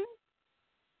reason.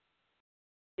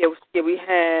 We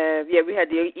had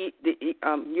the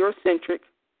Eurocentric.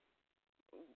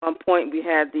 One point we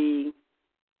had the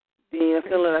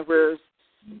feeling that we're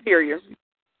superior.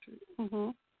 Mm-hmm.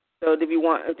 So do we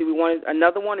want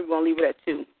another one, or do we want to leave it at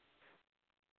 2?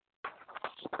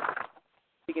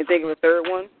 You can think of a third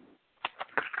one.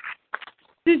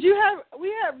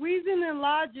 We have reason and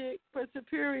logic for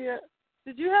superior.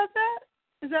 Did you have that?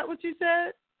 Is that what you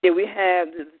said? Yeah, we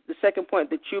have the second point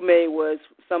that you made was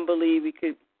some believe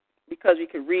because we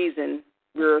could reason,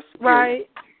 we're superior.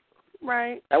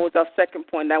 Right. That was our second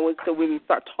point. That was so when we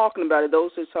start talking about it,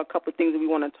 those are a couple of things that we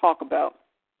want to talk about.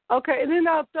 Okay, and then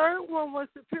our third one was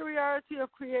superiority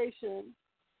of creation.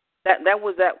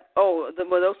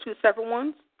 Were those 2 separate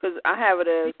ones? Because I have it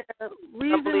as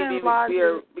reason and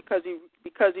logic.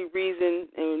 Because we reason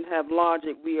and have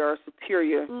logic, we are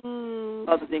superior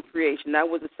other than creation. That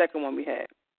was the second one we had.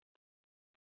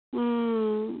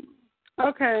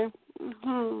 Okay.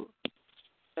 Mm-hmm.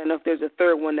 I don't know if there's a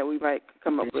third one that we might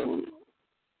come up with.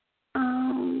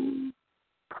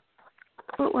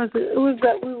 What was it? It was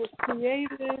that we were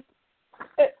created.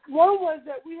 One was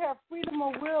that we have freedom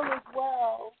of will as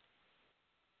well.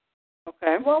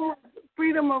 Okay. One was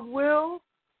freedom of will.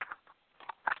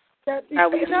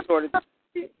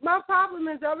 My problem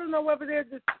is I don't know whether there's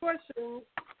distortions,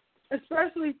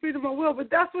 especially freedom of will, but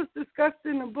that's what's discussed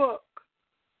in the book.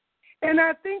 And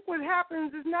I think what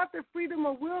happens is not the freedom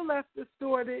of will that's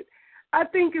distorted. I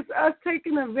think it's us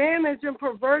taking advantage and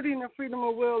perverting the freedom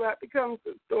of will that becomes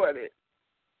distorted.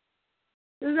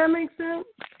 Does that make sense?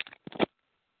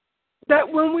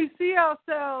 That when we see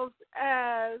ourselves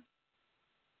as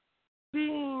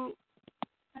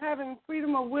having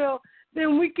freedom of will,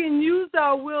 then we can use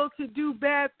our will to do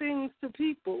bad things to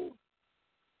people.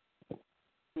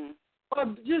 Or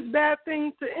just bad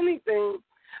things to anything.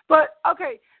 But,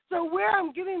 okay, so where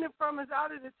I'm getting it from is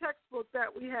out of the textbook that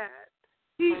we had.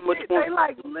 They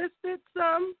listed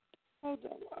some. Hold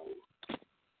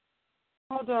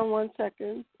on 1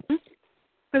 second.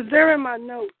 Because they're in my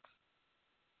notes.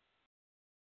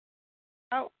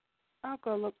 I'll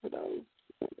go look for those.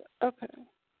 Okay.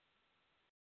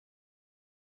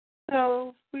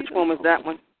 So which one was that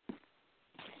one?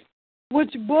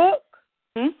 Which book?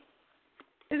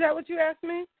 Is that what you asked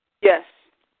me? Yes.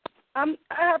 I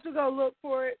have to go look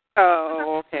for it.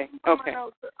 Oh, okay. Okay.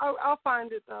 I'll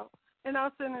find it though, and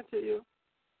I'll send it to you,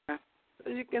 so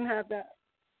you can have that.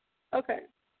 Okay.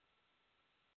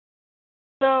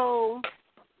 So.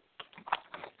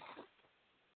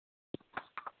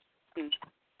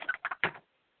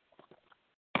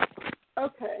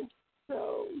 Okay.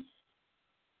 So.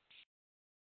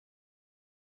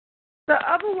 The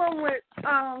other one with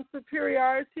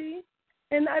superiority,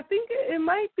 and I think it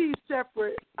might be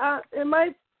separate. It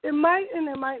might and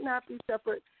it might not be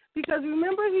separate, because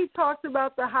remember he talked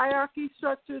about the hierarchy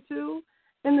structure too,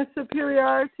 and the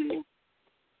superiority,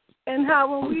 and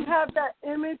how when we have that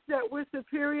image that we're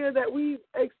superior, that we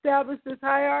establish this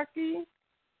hierarchy,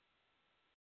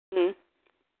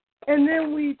 and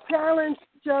then we challenge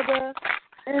each other,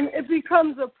 and it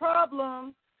becomes a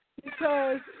problem.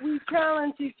 Because we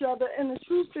challenge each other, and the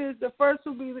truth is the first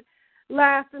will be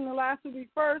last and the last will be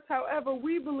first. However,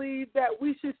 we believe that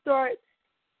we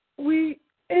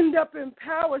end up in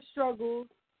power struggles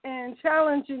and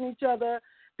challenging each other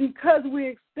because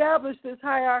we establish this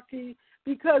hierarchy,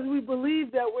 because we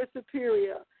believe that we're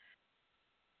superior.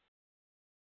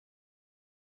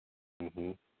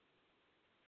 Mm-hmm.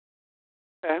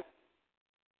 Okay.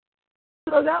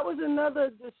 So that was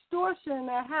another distortion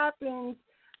that happens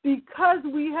because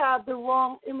we have the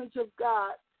wrong image of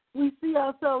God. We see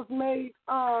ourselves made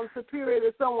superior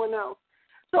to someone else.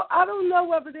 So I don't know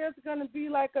whether there's going to be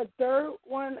like a third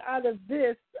one out of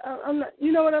this.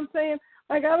 You know what I'm saying?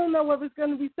 Like, I don't know whether it's going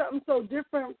to be something so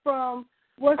different from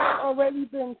what's already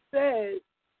been said.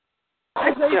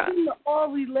 Because they seem to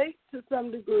all relate to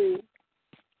some degree.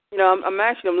 You know, I'm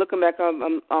looking back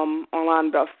online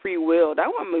about free will.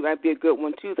 That one might be a good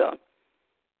one too, though.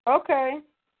 Okay.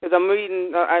 Because I'm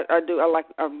reading,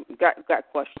 got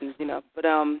questions, you know, but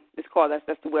it's called,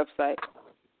 that's the website,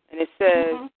 and it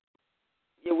says,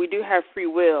 we do have free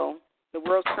will. The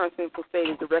world's current sinful state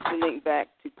is directly linked back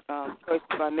to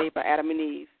choices made by Adam and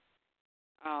Eve.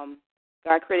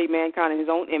 God created mankind in His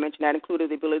own image, and that included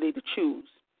the ability to choose.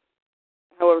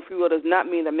 However, free will does not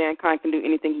mean that mankind can do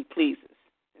anything he pleases,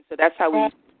 and so that's how we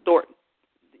start.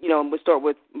 You know, we start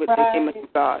with the image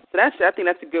of God. So I think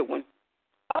that's a good one.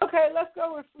 Okay, let's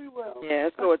go with free will. Yeah,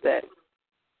 let's go with that.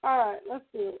 All right, let's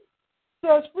do it.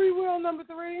 So it's free will number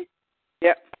 3?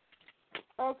 Yep.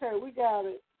 Okay, we got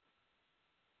it.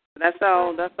 That's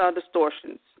our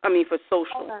distortions. I mean, for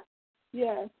social. Okay.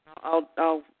 Yes.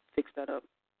 I'll fix that up.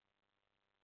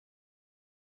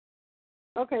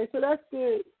 Okay, so that's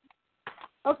good.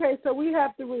 Okay, so we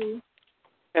have 3.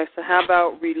 Okay, so how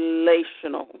about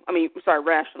rational?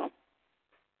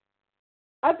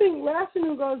 I think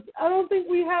rational goes, I don't think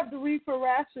we have the read for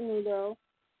rational, though.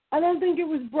 I don't think it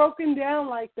was broken down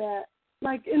like that,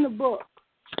 like in the book.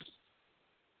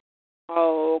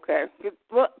 Oh, okay.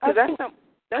 Well, because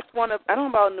that's one of, I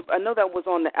know that was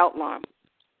on the outline.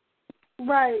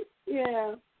 Right,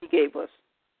 yeah. He gave us.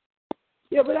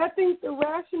 Yeah, but I think the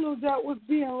rational dealt with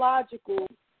being logical.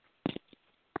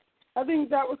 I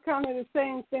think that was kind of the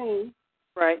same thing.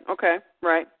 Right, okay,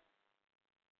 right.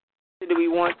 Do we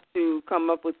want to come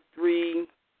up with 3?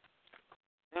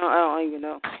 I don't even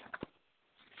know.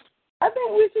 I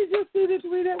think we should just do the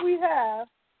 3 that we have.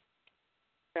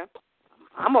 Okay.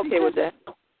 I'm okay with that.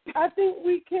 I think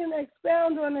we can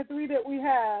expound on the 3 that we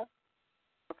have.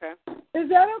 Okay. Is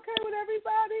that okay with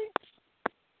everybody?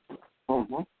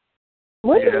 Mm-hmm.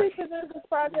 When do we present this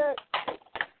project?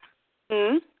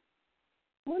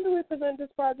 When do we present this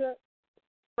project?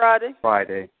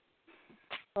 Friday.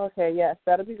 Okay, yes,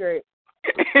 that'll be great.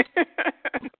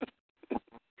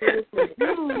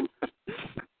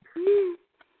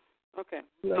 Okay,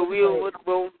 so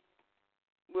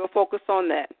we'll focus on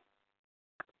that,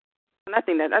 and I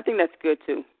think that's good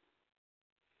too.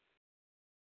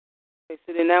 Okay,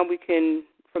 so then now we can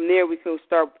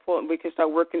start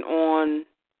working on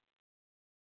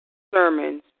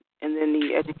sermons and then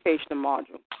the education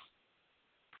module.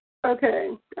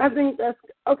 Okay, I think that's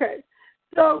okay.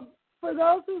 So for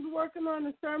those who's working on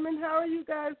the sermon, how are you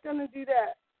guys going to do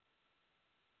that?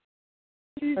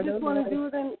 Do you just want to do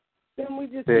it and then we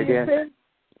just see it?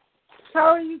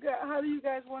 How do you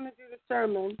guys want to do the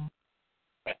sermon?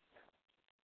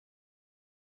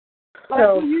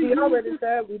 So he already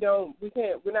said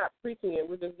we're not preaching it,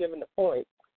 we're just giving the point.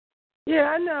 Yeah,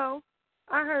 I know.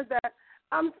 I heard that.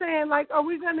 I'm saying, like, are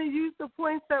we going to use the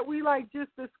points that we, like,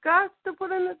 just discussed to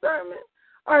put in the sermon?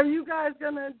 Or are you guys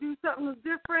going to do something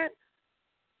different?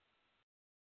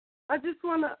 I just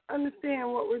want to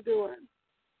understand what we're doing.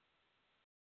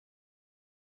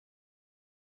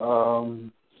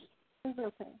 It's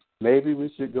okay. Maybe we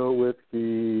should go with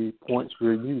the points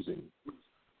we're using.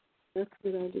 That's a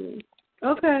good idea.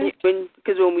 Okay.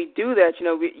 Because when we do that,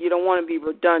 you don't want to be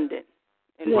redundant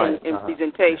in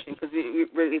presentation. Because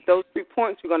those 3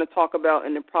 points we're going to talk about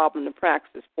in the problem and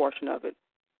praxis portion of it.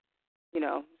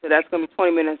 So that's going to be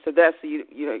 20 minutes of that. So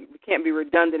you can't be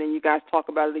redundant, and you guys talk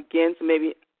about it again. So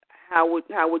maybe how would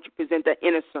you present that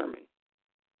in a sermon?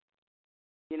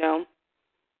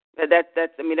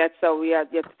 That's so you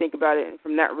have to think about it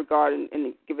from that regard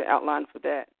and give an outline for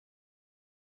that.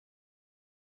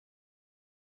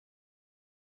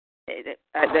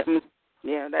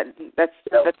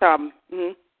 That's how.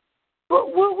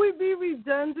 But would we be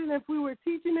redundant if we were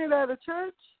teaching it at a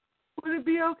church? Would it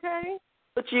be okay?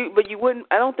 But you wouldn't.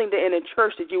 I don't think that in a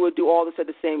church that you would do all this at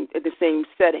the same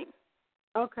setting.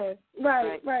 Okay.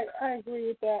 Right. I agree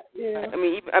with that. Yeah.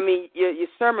 Your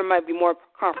sermon might be more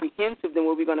comprehensive than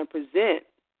what we're going to present.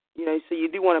 So you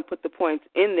do want to put the points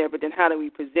in there, but then how do we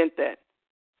present that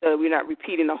so that we're not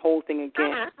repeating the whole thing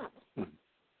again? I'm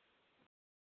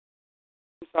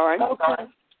sorry. Okay.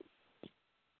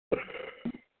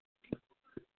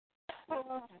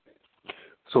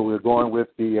 So we're going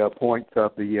with the points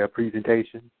of the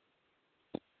presentation.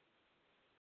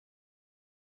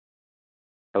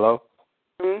 Hello?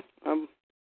 So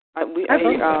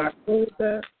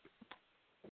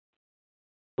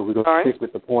we're going to stick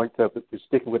with the points of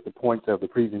the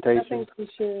presentation.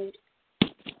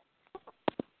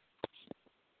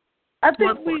 I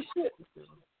think we should.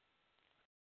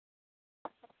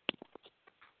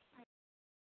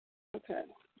 Okay.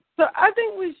 So I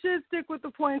think we should stick with the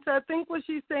points. I think what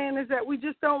she's saying is that we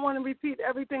just don't want to repeat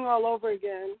everything all over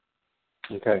again.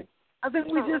 Okay. I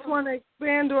think we just want to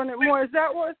expand on it more. Is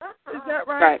that right?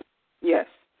 Right. Yes.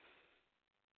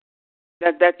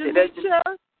 That's it.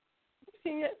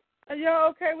 Are y'all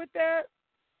okay with that?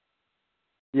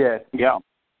 Yes. Yeah.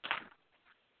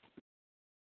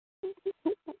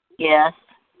 Yes.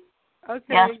 Okay,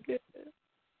 yes. Good.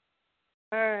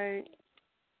 All right.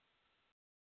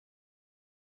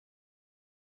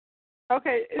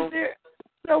 Okay,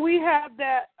 so we have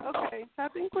that. Okay, I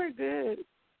think we're good.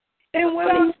 And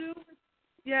what I'll do,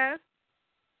 yes?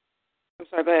 I'm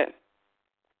sorry, go ahead.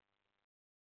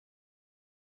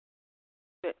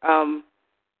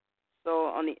 So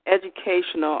on the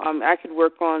educational, I could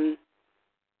work on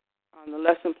the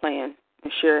lesson plan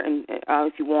and share,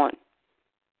 if you want,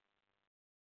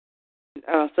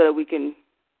 so that we can.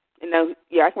 I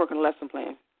can work on the lesson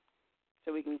plan,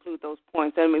 so we can include those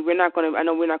points. I know we're not going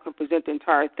to present the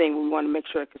entire thing, but we want to make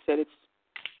sure, like I said,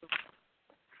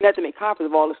 we have to make copies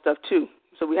of all this stuff too.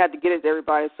 So we had to get it to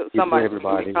everybody. So somebody can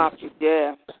make copies.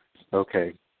 Yeah.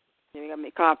 Okay. Yeah, we got to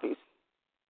make copies.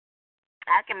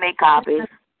 I can make copies.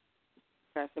 Okay,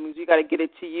 so that means you got to get it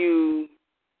to you.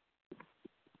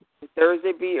 Would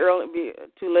Thursday be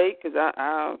too late? Because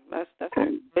that's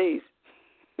 2 days.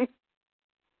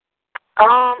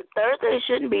 Thursday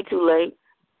shouldn't be too late.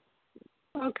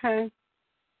 Okay.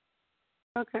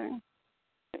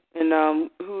 And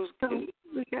who's?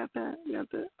 We got that.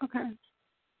 Okay.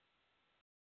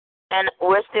 And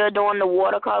we're still doing the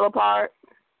watercolor part.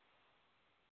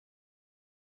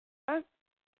 I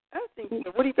think.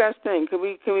 What do you guys think? Can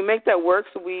we make that work?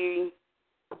 So we.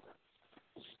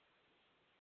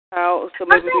 I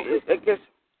guess.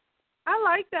 I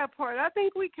like that part. I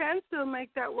think we can still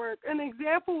make that work. An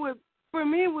example for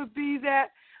me would be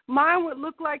that mine would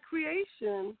look like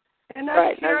creation, and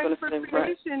that's caring for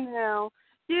creation now.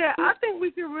 Yeah, I think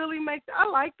we could really make. I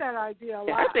like that idea a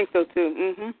lot. I think so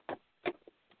too. Mhm.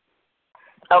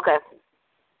 Okay.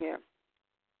 Yeah.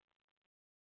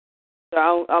 So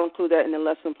I'll include that in the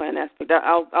lesson plan aspect.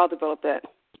 I'll develop that.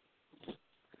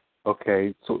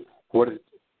 Okay. So what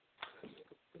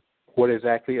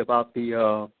exactly about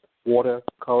the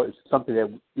watercolor is something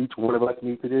that each one of us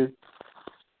need to do?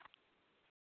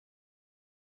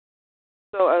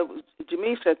 So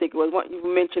Jamisha, I think it was what you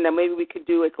mentioned that maybe we could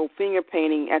do a finger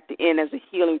painting at the end as a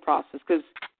healing process, because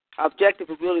our objective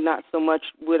is really not so much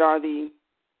what are the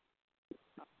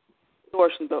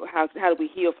distortions, but how do we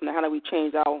heal from that? How do we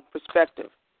change our perspective?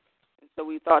 And so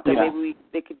we thought that maybe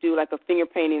they could do like a finger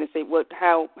painting and say,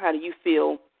 how do you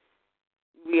feel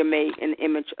we are made in the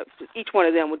image of, each one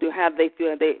of them would do how they feel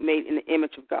that they made in the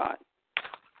image of God.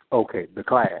 Okay, the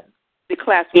class. The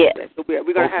class, yeah. So we're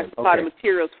going to have a lot of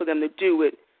materials for them to do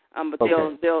it, but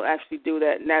they'll actually do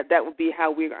that, and that would be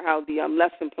how the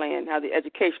lesson plan, how the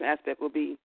education aspect will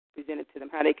be presented to them,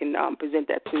 how they can present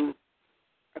that to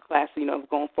a class,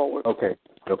 going forward. Okay,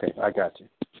 I got you.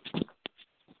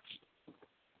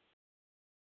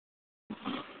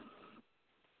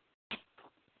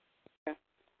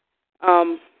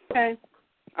 Okay.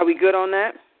 Are we good on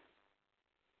that?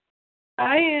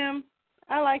 I am.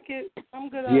 I like it. I'm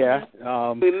good on it.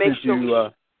 We make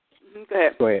sure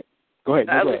Go ahead.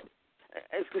 I was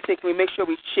going to say, can we make sure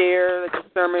we share the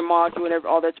sermon module and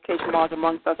all the education modules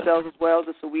amongst ourselves as well,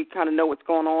 just so we kind of know what's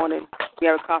going on and we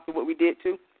have a copy of what we did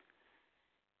too?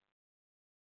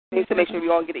 We need to make sure we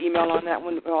all get an email on that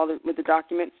one with the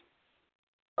documents.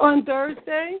 On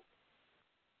Thursday?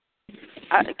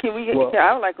 I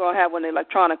would like to have one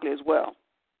electronically as well.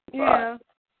 Yeah.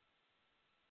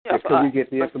 Could we get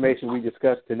the information we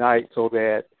discussed tonight so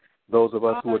that those of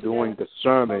us who are doing the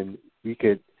sermon, we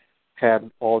could have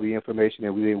all the information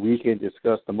and we can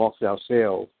discuss amongst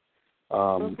ourselves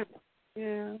as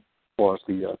far as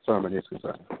the sermon is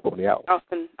concerned over the hour. I'll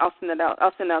send it out.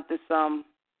 I'll send out this after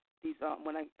we go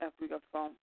to the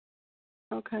phone.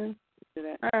 Okay. Do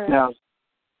that. All right. Now,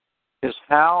 is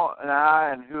Hal and I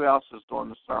and who else is doing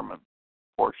the sermon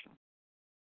portion?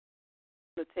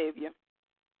 Latavia,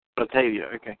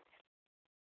 okay.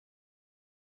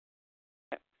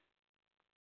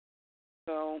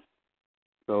 So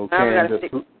can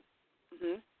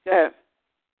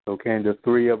the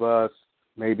three of us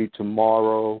maybe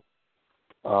tomorrow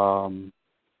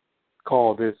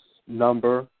call this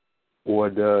number,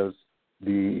 or does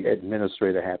the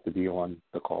administrator have to be on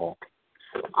the call?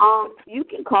 You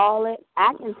can call it.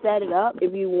 I can set it up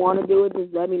if you want to do it.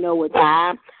 Just let me know what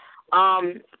time.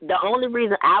 The only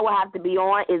reason I would have to be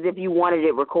on is if you wanted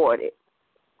it recorded.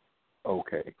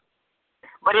 Okay.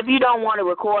 But if you don't want to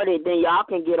record it, then y'all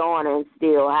can get on and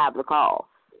still have the call.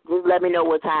 Just let me know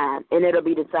what time, and it'll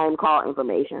be the same call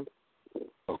information.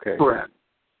 Okay. Correct.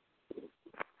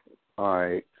 All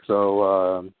right.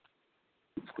 So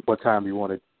what time do you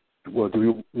want to? Well, do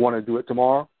you want to do it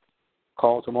tomorrow?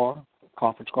 Call tomorrow?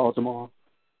 Conference call tomorrow?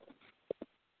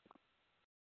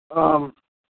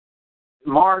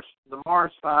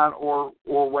 Tomorrow's fine, or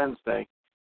Wednesday.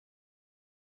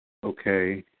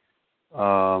 Okay.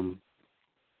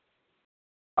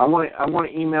 I want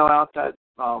to email out that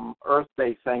Earth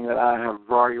Day thing that I have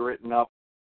already written up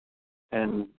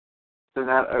and send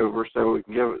that over so we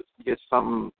can get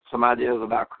some ideas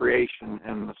about creation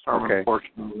and the sermon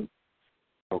portion.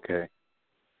 Okay.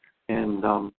 And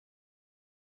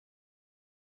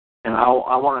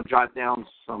I want to jot down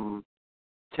some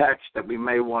text that we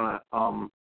may want to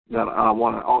that I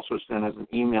want to also send as an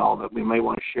email that we may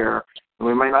want to share, and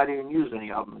we may not even use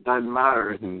any of them. It doesn't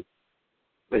matter. Mm-hmm.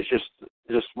 It's just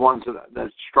ones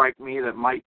that strike me that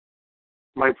might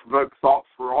provoke thought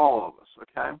for all of us.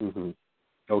 Okay. Mm-hmm.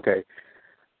 Okay.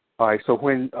 All right. So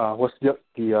when what's the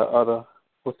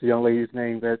young lady's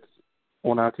name that's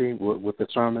on our team with the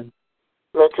sermon?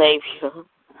 Latavia.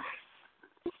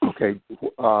 Okay.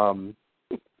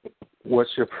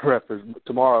 What's your preference?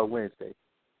 Tomorrow or Wednesday?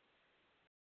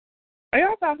 Are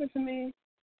y'all talking to me?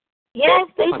 Yes,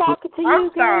 they talking to you.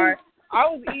 I'm sorry. I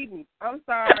was eating. I'm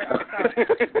sorry.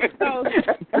 So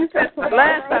you said tomorrow.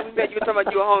 Last time we met, you were talking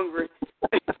about you were hungry.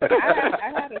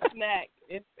 I had a snack.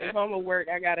 If I'm at work,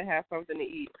 I gotta have something to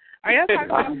eat. Are y'all talking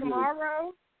about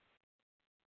tomorrow?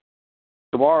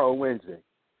 Tomorrow or Wednesday?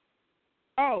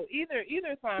 Oh, either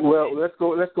is fine. Well, let's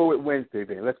go with Wednesday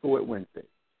then. Let's go with Wednesday.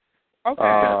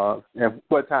 Okay. And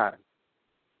what time?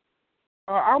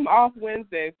 I'm off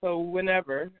Wednesday, so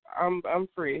whenever I'm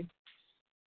free.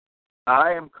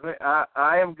 I am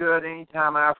good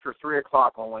anytime after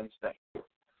 3:00 on Wednesday.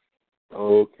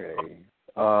 Okay.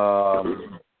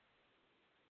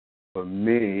 For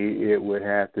me, it would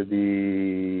have to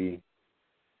be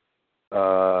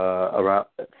around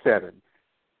 7.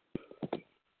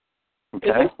 Okay.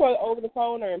 Is this for over the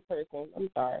phone or in person? I'm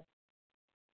sorry.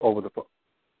 Over the phone.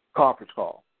 Conference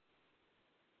call.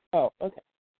 Oh, okay.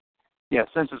 Yeah,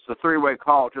 since it's a 3-way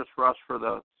call just for us for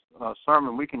the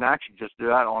sermon, we can actually just do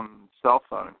that on cell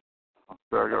phone.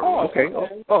 Oh, okay.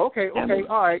 Oh, okay. Okay.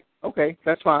 All right. Okay.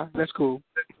 That's fine. That's cool.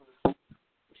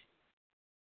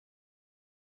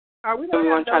 Are we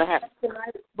going to have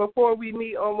tonight before we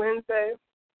meet on Wednesday?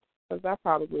 Because I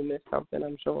probably missed something,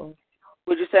 I'm sure.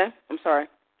 What'd you say? I'm sorry.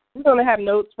 We're going to have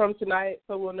notes from tonight,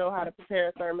 so we'll know how to prepare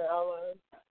a sermon outline.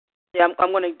 Yeah,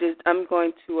 I'm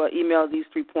going to email these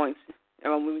 3 points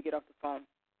when we get off the phone.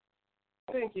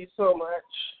 Thank you so much.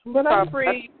 But I'm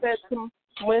free. That's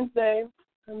Wednesday.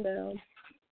 I'm down.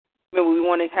 Remember, we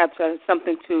want to have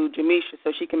something to Jamisha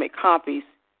so she can make copies.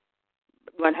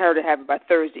 We want her to have it by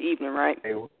Thursday evening, right?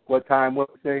 Hey, what time?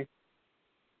 What day?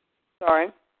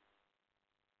 Sorry.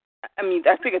 I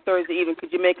figured Thursday evening.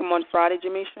 Could you make them on Friday,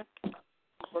 Jamisha?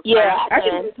 Yeah, I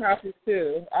can do copies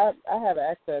too. I have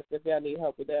access if y'all need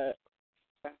help with that.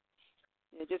 Okay.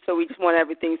 Yeah, we just want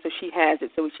everything so she has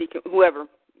it, so she can, whoever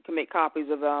can make copies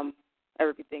of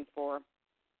everything for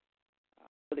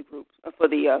the groups, for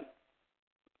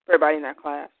everybody in that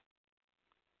class.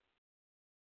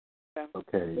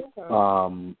 Okay.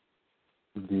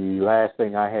 The last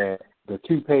thing I had, the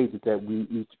 2 pages that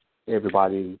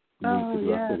everybody needs to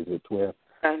do. I said it at 12.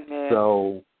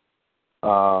 So,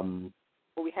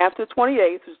 we have to the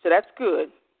 28th, so that's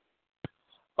good.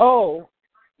 Oh,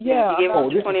 yeah. This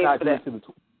is not due to the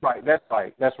right. That's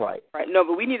right. That's right. Right. No,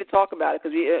 but we need to talk about it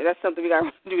because that's something we got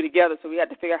to do together. So we have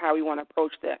to figure out how we want to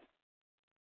approach that.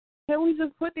 Can we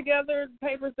just put together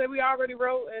papers that we already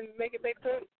wrote and make it make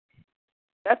sense?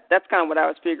 That's kind of what I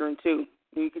was figuring too.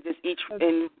 We could just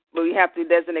but we have to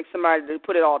designate somebody to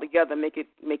put it all together, make it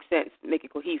make sense, make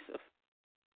it cohesive.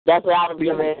 That's what I was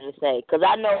getting ready to say. Because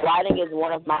I know writing is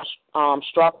one of my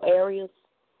struggle areas.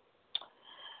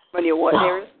 One of your what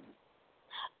areas?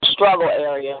 Struggle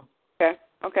area.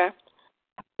 Okay.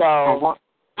 So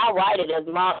I write it as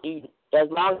long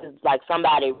as like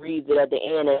somebody reads it at the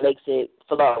end and makes it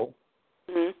flow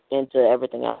into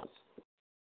everything else.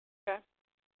 Okay.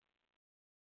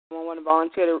 Someone want to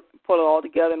volunteer to pull it all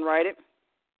together and write it?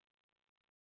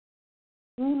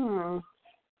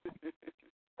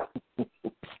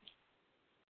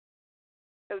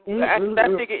 I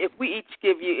figure if we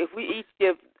each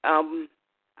give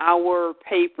our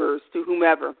papers to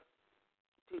whomever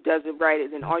who does it right,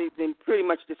 then pretty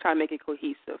much just try to make it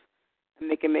cohesive and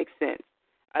make it make sense.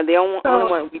 The only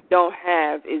one we don't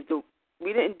have is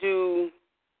we didn't do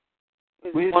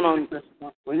the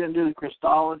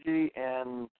Christology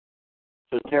and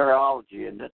soteriology,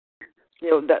 isn't it?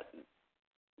 So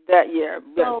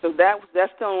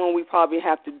that's the only one we probably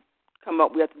have to come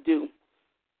up. We have to do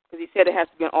because he said it has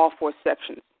to be in all 4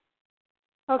 sections.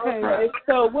 Okay.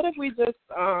 So what if we just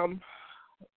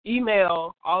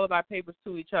email all of our papers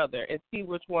to each other and see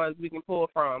which ones we can pull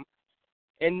from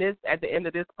at the end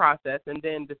of this process, and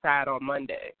then decide on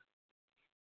Monday?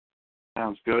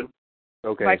 Sounds good.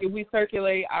 Okay. Like if we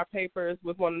circulate our papers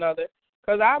with one another,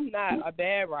 because I'm not a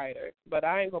bad writer, but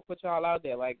I ain't gonna put y'all out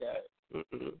there like that.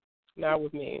 Not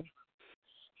with me.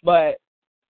 But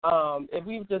if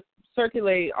we just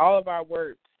circulate all of our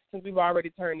work, since we've already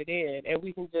turned it in, and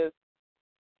we can just,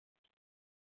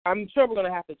 I'm sure we're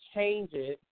gonna have to change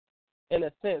it in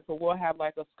a sense, but we'll have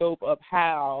like a scope of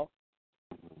how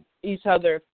each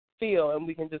other feel, and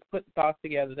we can just put the thoughts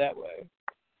together that way.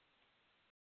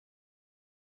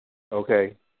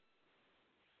 Okay.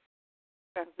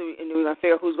 And we're going to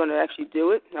figure out who's going to actually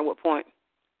do it, at what point.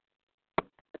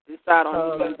 Decide on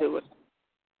who's going to do it.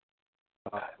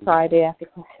 Friday after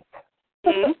class.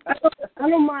 I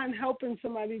don't mind helping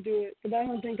somebody do it, but I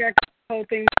don't think I can do the whole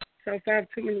thing myself. I have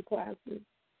too many classes.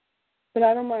 But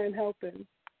I don't mind helping.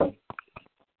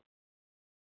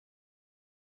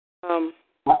 I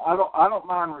don't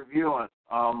mind reviewing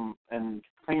and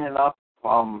cleaning up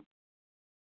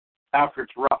after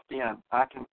it's roughed in. I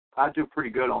do pretty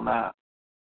good on that.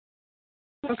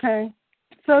 Okay.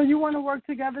 So you want to work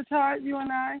together, Todd? You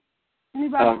and I?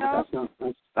 Anybody else?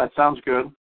 That sounds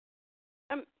good.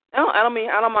 I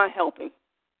don't mind helping.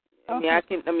 Okay. I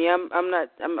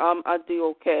do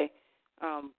okay.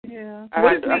 Yeah.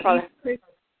 I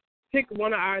pick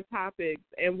one of our topics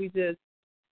and we just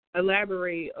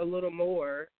elaborate a little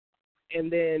more, and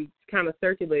then kind of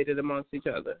circulate it amongst each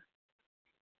other.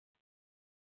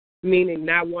 Meaning,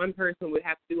 not one person would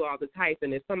have to do all the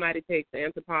typing. If somebody takes the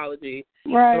anthropology,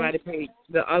 somebody takes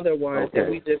the other one, and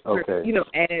we just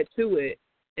add to it,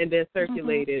 and then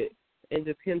circulate it, and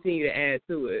just continue to add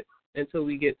to it until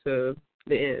we get to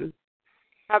the end.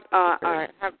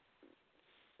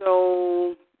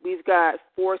 So we've got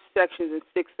 4 sections and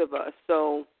 6 of us.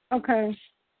 So okay.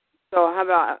 So how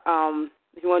about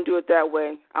if you want to do it that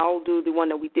way, I'll do the one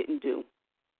that we didn't do.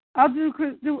 I'll do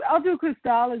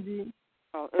Christology.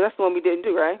 Oh, that's the one we didn't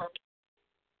do, right?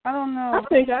 I don't know. I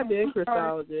think I did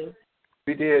Christology.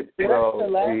 We did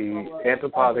the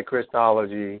anthropologic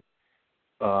Christology.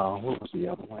 What was the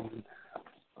other one?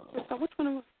 Which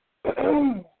one was it? I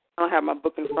don't have my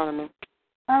book in front of me.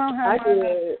 I don't have I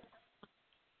did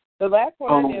The last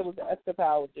one I did was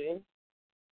eschatology.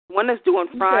 One that's due on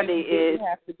Friday is. We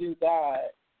have to do God.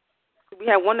 We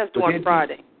have one that's due on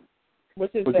Friday.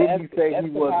 Which is but didn't you say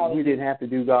we didn't have to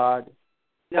do God?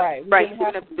 No, right. Right. We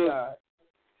didn't have to do God.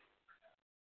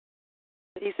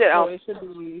 He said, so it should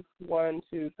be 1,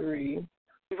 2, 3.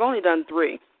 We've only done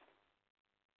 3.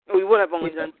 We would have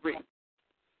only done 3.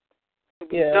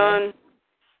 We've done.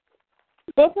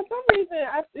 But for some reason,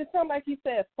 it sounded like he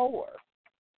said 4.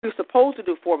 We were supposed to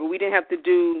do 4, but we didn't have to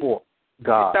do 4.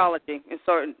 God. Theology. And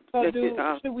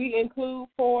should we include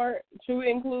 4? Should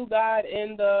we include God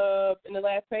in the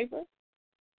last paper?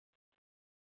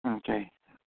 Okay.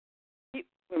 Wait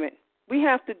a minute. We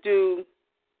have to do.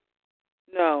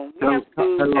 No, we have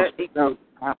to do.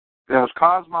 There was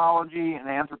cosmology and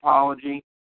anthropology,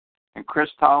 and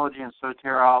Christology and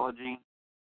soteriology,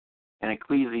 and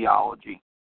ecclesiology.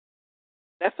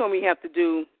 That's the one we have to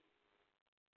do.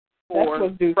 That's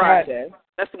what's due Friday.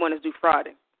 That's the one that's due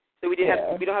Friday. So we didn't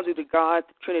have. We don't have to do the God,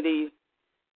 the Trinity.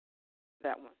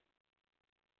 That one.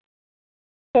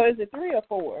 So is it 3 or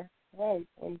 4?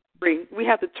 3. We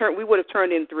have to turn. We would have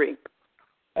turned in 3.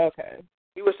 Okay.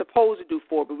 We were supposed to do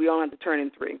 4, but we only have to turn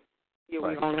in 3. Yeah,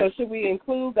 right. So should we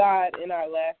include God in our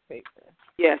last paper?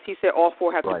 Yes, he said all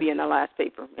 4 have to be in the last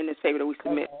paper, in this paper that we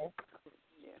submit. Okay.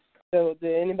 Yes. So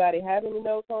did anybody have any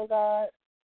notes on God?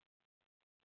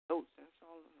 Notes. That's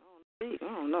all. I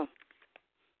don't know.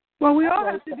 Well, we all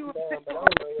have to do a paper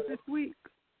this week.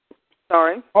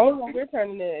 Sorry? Only one we're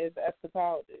turning in is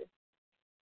eschatology.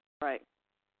 Right.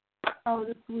 Oh,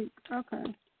 this week. Okay.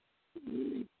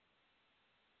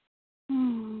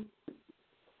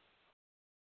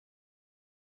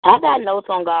 I got notes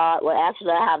on God. Well,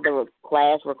 actually, I have the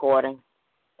class recording.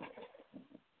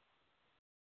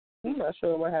 I'm not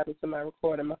sure what happened to my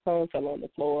recording. My phone fell on the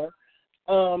floor.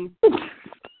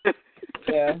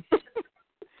 Yeah.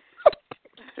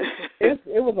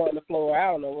 It was on the floor.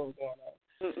 I don't know what was going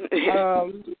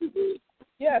on.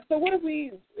 Yeah, so what if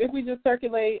we just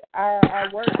circulate our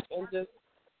work and just,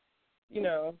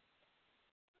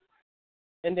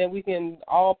 and then we can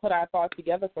all put our thoughts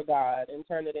together for God and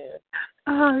turn it in.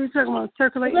 Oh, you're talking about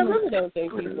circulating. I really don't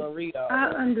think he's going to read all I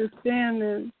understand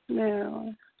this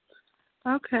now.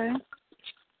 Okay.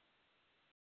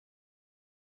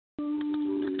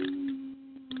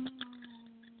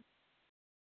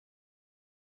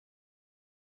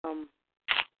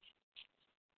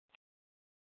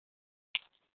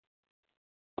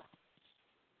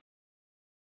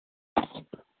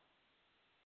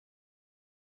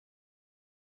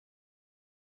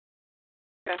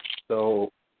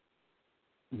 So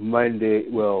Monday,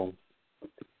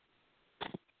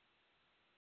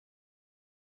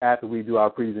 after we do our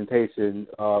presentation,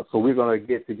 so we're going to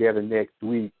get together next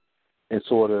week and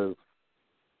sort of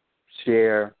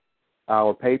share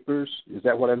our papers. Is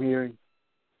that what I'm hearing?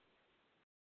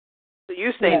 So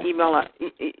you're saying email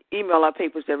our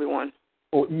papers to everyone?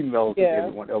 Oh, email to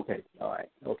everyone. Okay. All right.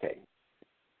 Okay.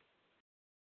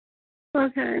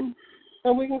 Okay.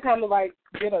 So we can kind of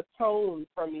get a tone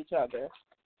from each other.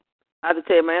 I have to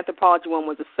tell you, my anthropology one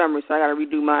was a summary, so I got to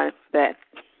redo mine for that.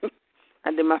 I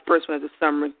did my first one as a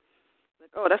summary.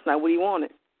 That's not what he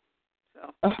wanted.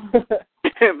 So,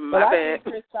 my bad. I did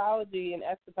Christology and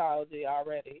eschatology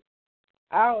already.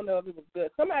 I don't know if it was good.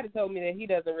 Somebody told me that he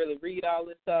doesn't really read all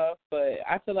this stuff, but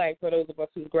I feel like for those of us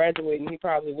who's graduating, he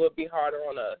probably would be harder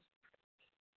on us.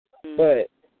 But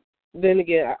then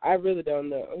again, I really don't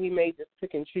know. He may just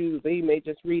pick and choose, or he may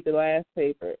just read the last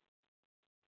paper.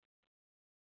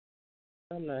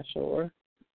 I'm not sure.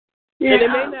 Yeah. And it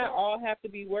may not all have to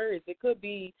be words. It could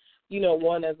be,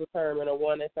 one as a sermon or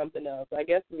one as something else. I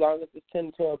guess as long as it's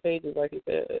 10 to 12 pages, like you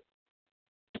said.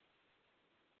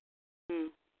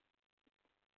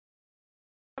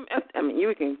 I mean,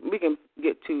 we can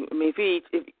get to. I mean,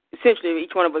 if essentially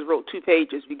each one of us wrote 2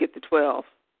 pages, we get to 12.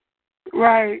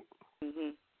 Right.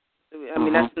 I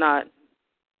mean, that's not.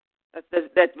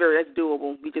 That's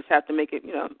doable. We just have to make it.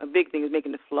 A big thing is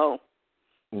making it flow.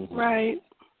 Right.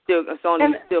 Still, it's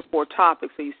only still 4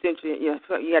 topics, so you essentially you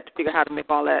have to figure out how to make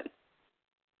all that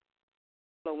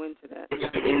flow into that.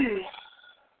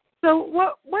 So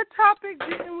what topic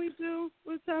didn't we do?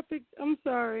 What topic? I'm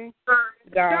sorry.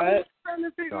 God. I was trying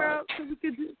to figure out so we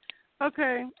could do.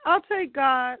 Okay, I'll take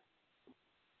God.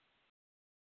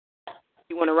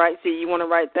 You want to write? See, you want to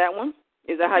write that one?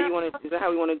 Is that how you want to? Is that how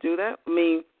we want to do that? I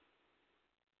mean,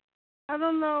 I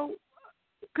don't know,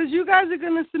 because you guys are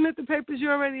going to submit the papers you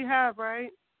already have,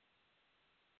 right?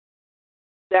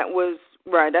 That was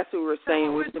right. That's what we were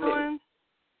saying. We're doing?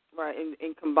 Right,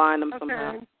 and combine them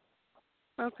somehow.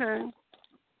 Okay.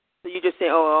 So you just say,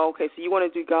 oh, okay. So you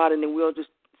want to do God, and then we'll just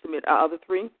submit our other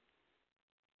 3.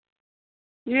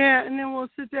 Yeah, and then we'll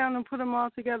sit down and put them all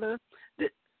together.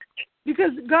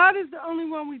 Because God is the only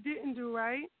one we didn't do,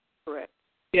 right? Correct.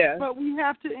 Yeah. But we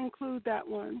have to include that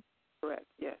one. Correct,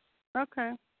 yes.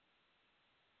 Okay.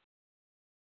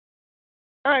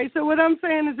 All right, so what I'm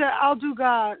saying is that I'll do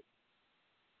God.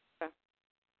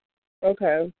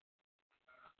 Okay.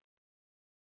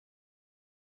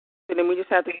 And then we just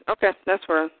have to, okay, that's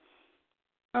fine.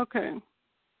 Okay.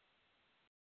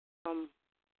 And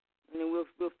then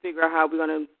we'll figure out how we're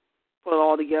going to put it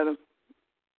all together.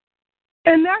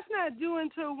 And that's not due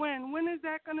until when? When is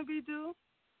that going to be due?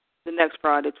 The next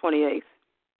Friday, 28th.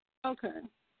 Okay.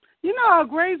 You know our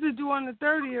grades are due on the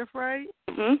 30th, right?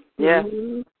 Mm-hmm. Yeah.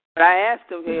 Mm-hmm. But I asked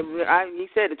him, he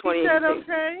said the 28th. He said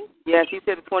okay? Yes, he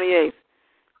said the 28th.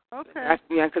 Okay.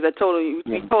 Yeah, because I told him,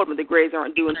 we told him the grades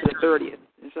aren't due until the 30th.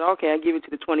 And so, okay, I'll give it to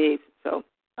the 28th. So.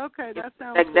 Okay, that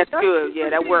sounds good. That's good. Yeah,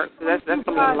 that works. That's going to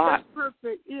be a lot. That's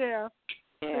perfect, yeah.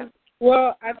 Yeah.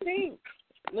 Well, I think,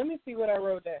 let me see what I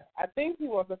wrote down. I think he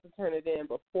wants us to turn it in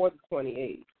before the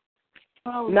 28th.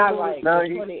 Oh, not like the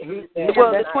 28th.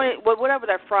 Well, the 20, well, whatever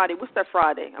that Friday. What's that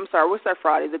Friday? I'm sorry, what's that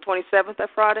Friday? The 27th, that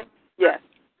Friday? Yes.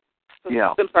 So,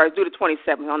 yeah. I'm sorry, do the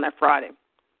 27th on that Friday.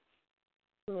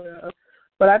 Yeah.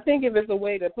 But I think if it's a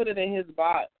way to put it in his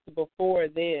box before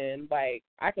then, like,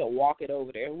 I can walk it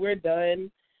over there. We're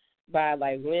done by,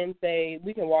 like, Wednesday.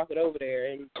 We can walk it over there.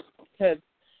 And because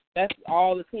that's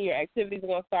all the senior activities are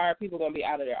going to start. People are going to be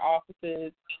out of their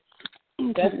offices.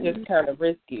 That's just kind of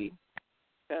risky.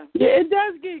 Yeah, it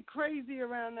does get crazy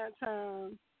around that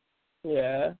time.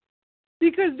 Yeah.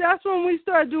 Because that's when we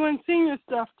start doing senior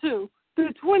stuff, too.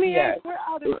 The 28th, yes. We're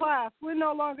out of class. We're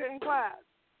no longer in class.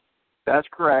 That's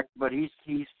correct, but he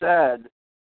said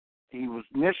he was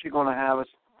initially going to have us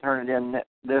turn it in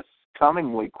this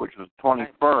coming week, which was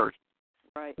 21st.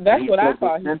 Right. That's what I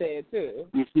thought he said too.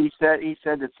 He said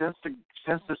that since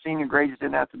the senior grades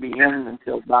didn't have to be in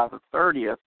until by the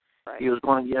 30th, right. he was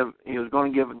going to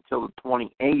give until the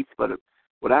 28th, but it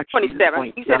would actually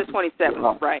 27th. He said the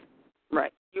 27th. Right.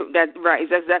 Right. That's right.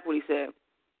 That's exactly what he said.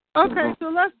 Okay, so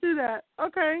let's do that.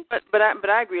 Okay. But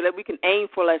I agree. Like we can aim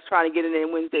for let's try to get it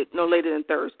in Wednesday, no later than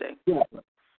Thursday. Yeah.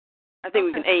 I think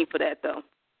we can aim for that though.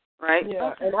 Right?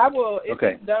 Yeah. Okay. And I will if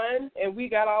it's done and we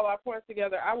got all our points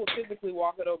together, I will physically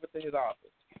walk it over to his office.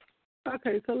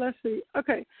 Okay, so let's see.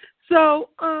 Okay. So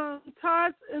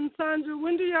Todd and Sandra,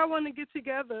 when do y'all want to get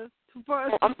together for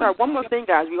us? I'm sorry, one more thing,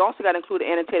 guys. We also got to include the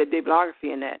annotated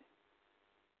bibliography in that.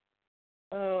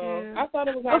 I thought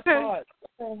it was our thought.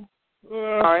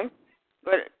 All right.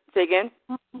 But say again.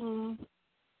 Mm-hmm.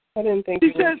 I didn't think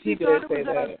she thought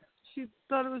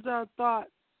it was our thought.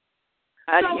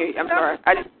 I didn't hear you. I'm sorry.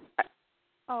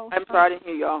 I'm sorry. I didn't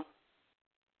hear y'all.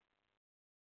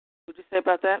 What did you say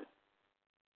about that?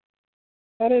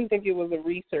 I didn't think it was a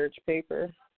research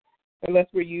paper, unless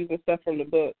we're using stuff from the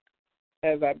book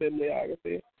as our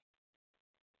bibliography.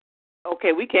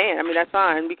 Okay, we can. I mean, that's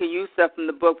fine. We can use stuff from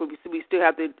the book, but we still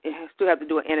have to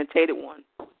do an annotated one.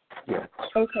 Yeah.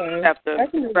 Okay.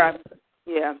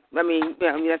 Yeah. I mean,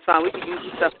 that's fine. We can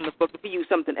use stuff from the book. If we use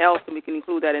something else, then we can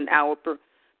include that in our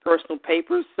personal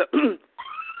papers. So,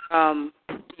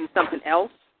 use something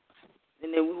else,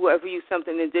 and then whoever use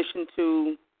something in addition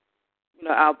to,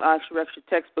 our extra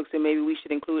textbooks, then maybe we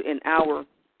should include in our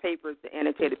papers the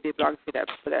annotated bibliography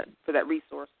for that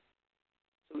resource,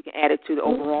 so we can add it to the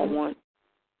overall one.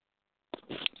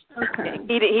 Okay.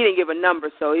 He didn't give a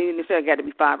number, so he didn't say it got to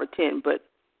be 5 or 10, but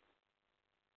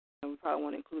we probably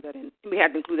want to include that in. We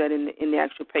have to include that in the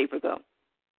actual paper, though.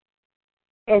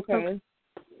 Okay.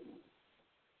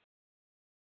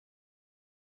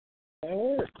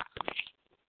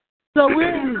 So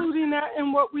we're including that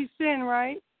in what we send,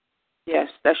 right? Yes,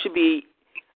 that should be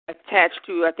attached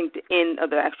to, I think, the end of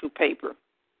the actual paper.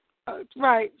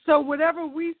 Right. So whatever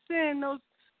we send,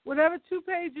 whatever 2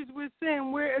 pages we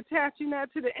send, we're attaching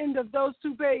that to the end of those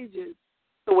 2 pages.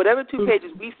 So whatever 2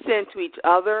 pages we send to each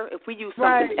other, if we use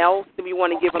something else, then we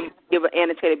want to give an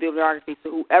annotated bibliography.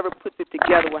 So whoever puts it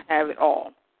together will have it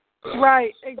all.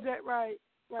 Right. Exactly.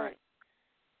 Right.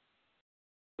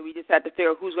 So we just have to figure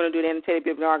out who's going to do the annotated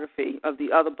bibliography of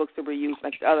the other books that we use,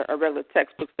 like the other regular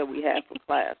textbooks that we have for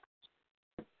class.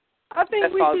 I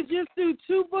think we should just do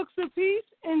 2 books apiece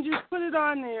and just put it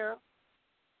on there.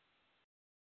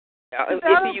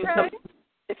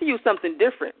 If you use something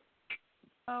different.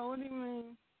 Oh, what do you mean?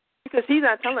 Because he's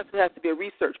not telling us it has to be a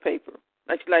research paper.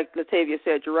 Like Latavia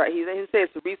said, you're right. He says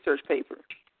it's a research paper.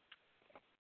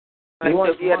 He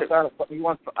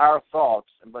wants our thoughts,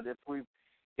 but if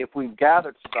we've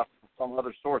gathered stuff from some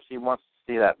other source, he wants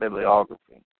to see that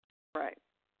bibliography. Right.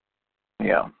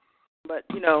 Yeah. But,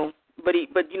 But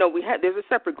there's a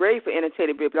separate grade for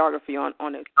annotated bibliography on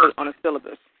a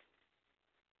syllabus.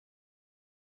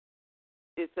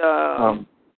 It's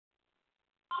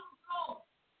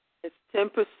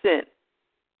 10%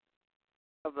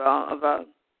 of a.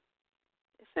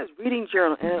 It says reading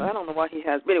journal, and I don't know why he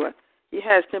has. But anyway, he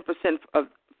has 10%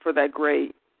 for that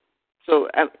grade. So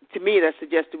to me, that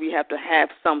suggests that we have to have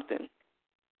something.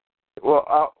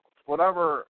 Well,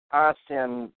 whatever I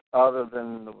send other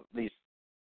than these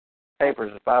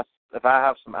papers, if I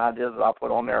have some ideas that I'll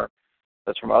put on there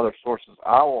that's from other sources,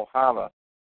 I will have a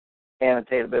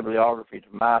annotated bibliography to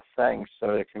my things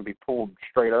so it can be pulled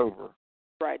straight over.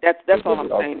 Right. That's all I'm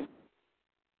saying.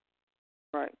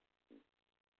 Right.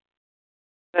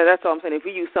 Now, that's all I'm saying. If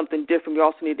we use something different, we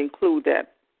also need to include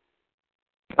that.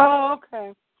 Oh,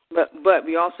 okay. But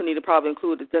we also need to probably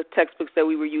include the textbooks that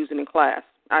we were using in class,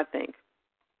 I think.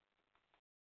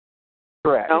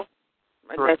 Correct. No?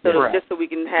 Correct. Correct. Just so we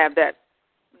can have that.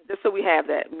 Just so we have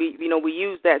that. We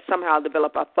use that somehow to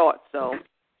develop our thoughts. So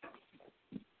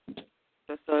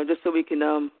just so we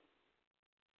can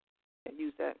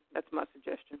use that. That's my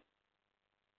suggestion.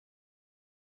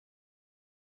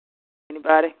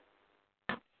 Anybody?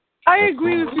 I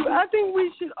agree with you. I think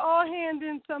we should all hand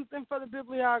in something for the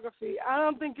bibliography. I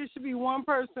don't think it should be one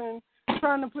person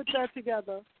trying to put that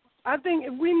together. I think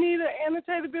if we need an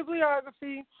annotated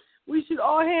bibliography, we should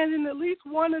all hand in at least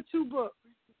 1 or 2 books.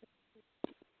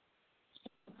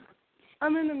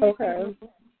 I'm in the meeting. Okay.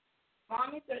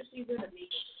 Mommy said she's in the meeting.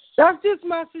 That's just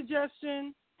my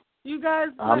suggestion. You guys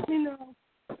let me know.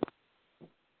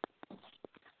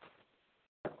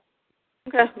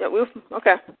 Okay. Yeah.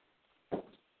 Okay.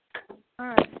 All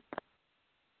right.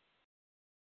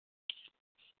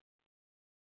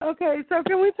 Okay, so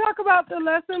can we talk about the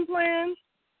lesson plan?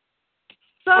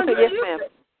 Sandra, okay, yes, ma'am.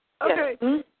 Okay. Yes.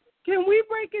 Mm-hmm. Can we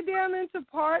break it down into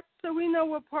parts so we know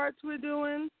what parts we're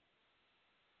doing?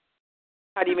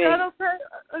 How do you mean? Is that okay?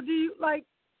 Or do you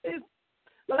it's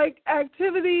like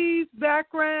activities,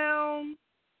 background?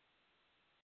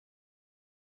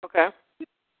 Okay.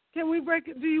 Can we break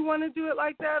it? Do you want to do it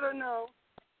like that or no?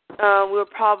 We'll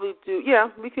probably do. Yeah,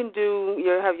 we can do.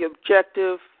 You have your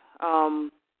objective.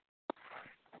 I'm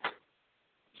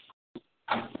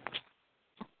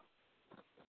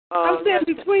saying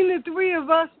between the 3 of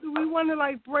us, do we want to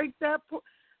break that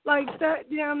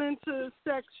down into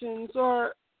sections,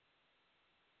 or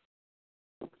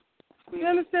you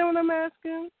understand what I'm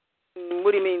asking?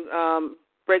 What do you mean?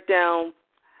 Break down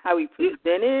how we present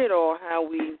it, or how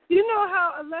we? You know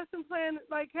how a lesson plan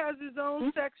has its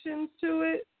own sections to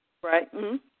it, right?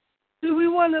 Mm-hmm. Do we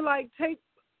want to take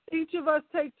each of us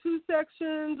take 2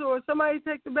 sections, or somebody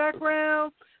take the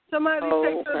background? Somebody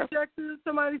take the objectives.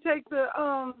 Somebody take the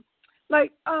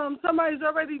somebody's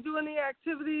already doing the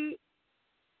activity.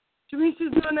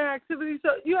 Jamisha's doing the activity.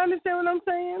 So you understand what I'm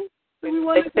saying? Do we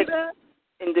want to do that?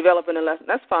 In developing a lesson,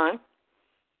 that's fine.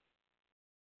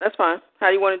 That's fine. How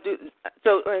do you want to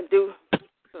do?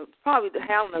 So probably the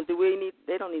Helen.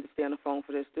 They don't need to stay on the phone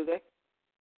for this, do they?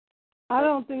 I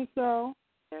don't think so.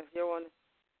 Yeah, if you want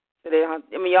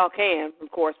to. Y'all can, of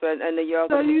course, but and then y'all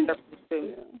going to be separate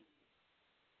too. Yeah.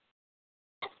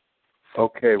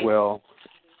 Okay, well,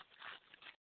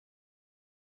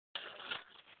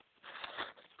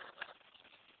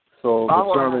 so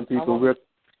the sermon people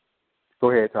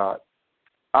go ahead, Todd.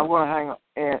 I'm going to hang on,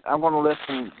 and I'm going to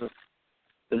listen to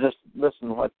just listen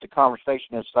to what the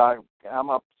conversation is. So I'm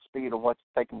up to speed on what's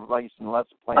taking place in the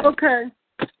lesson plan. Okay.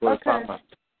 Okay.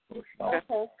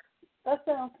 Okay. That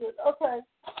sounds good. Okay.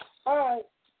 All right.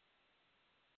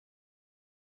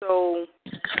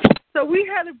 So we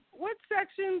had what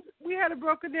sections? We had it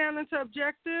broken down into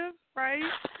objective, right?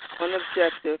 One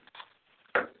objective.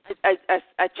 I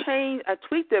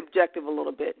tweaked the objective a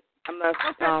little bit. I'm not.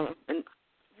 Okay.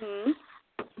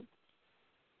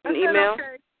 An email.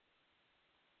 Okay.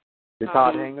 Did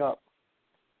Todd hang up?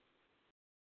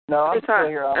 No, I'm still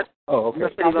here. Okay.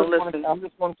 I'm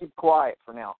just going to keep quiet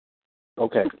for now.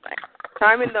 Okay.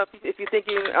 Time enough if you think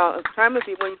time if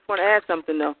you when you want to add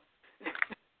something though.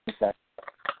 Okay.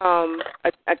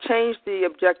 I changed the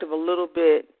objective a little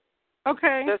bit.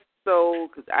 Okay. Just so,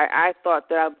 because I thought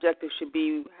that our objective should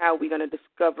be how we're going to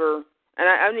discover, and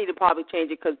I need to probably change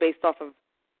it because based off of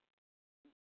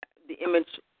the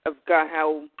image of God,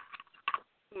 how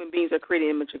human beings are created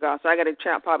in the image of God. So I got to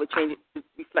probably change it to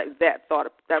reflect that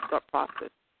thought process.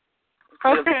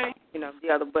 Okay. Of, the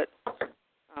other, but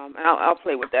and I'll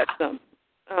play with that some.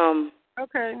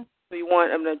 Okay. So you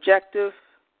want an objective.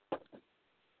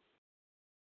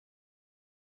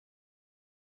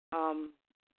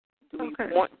 Do we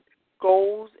want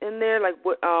goals in there, like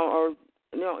what, or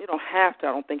you don't have to.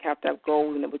 I don't think have to have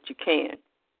goals in it, but you can.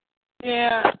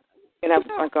 Yeah. And have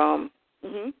like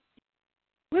Mhm.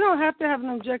 We don't have to have an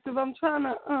objective. I'm trying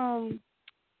to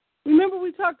remember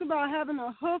we talked about having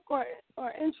a hook or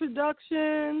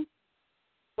introduction.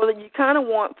 Well, you kind of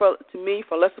want, for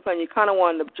lesson plan, you kind of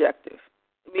want an objective.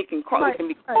 We can call it can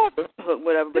be called a hook,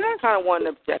 whatever, but you kind of want an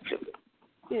objective.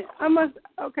 Yeah,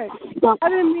 okay. I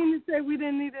didn't mean to say we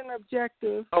didn't need an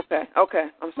objective. Okay,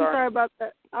 I'm sorry About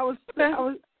that.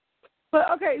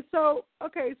 But okay, so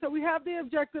we have the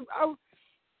objective.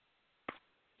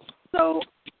 So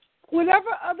whatever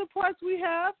other parts we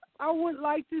have, I would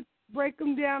like to break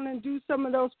them down and do some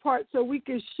of those parts so we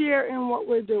can share in what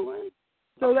we're doing.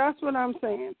 So that's what I'm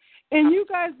saying. And you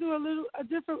guys do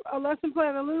a lesson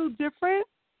plan a little different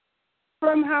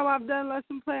from how I've done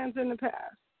lesson plans in the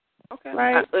past. Okay.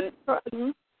 Right?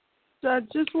 So I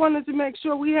just wanted to make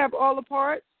sure we have all the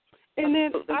parts, and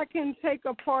then I can take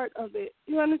a part of it.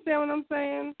 You understand what I'm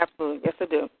saying? Absolutely. Yes, I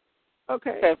do.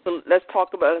 Okay. Okay, so let's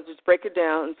talk about it. Just break it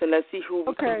down, and so let's see who's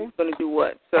going to do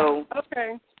what. So.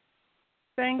 Okay.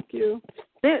 Thank you.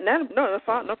 Yeah, that's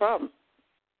fine. No problem.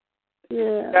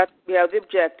 Yeah. We have the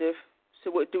objective.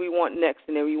 So what do we want next?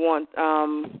 And then we want.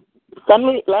 Let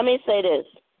me say this.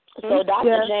 So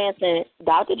Dr.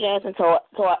 Jansen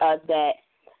taught us that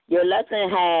your lesson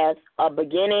has a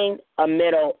beginning, a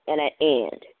middle, and an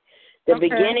end. The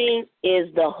beginning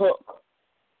is the hook.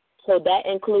 So that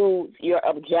includes your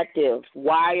objective.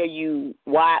 What is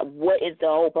the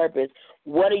whole purpose?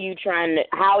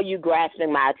 How are you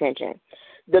grasping my attention?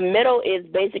 The middle is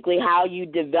basically how you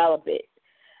develop it,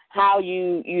 how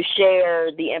you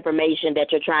share the information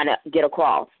that you're trying to get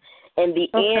across. And the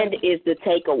end is the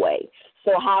takeaway.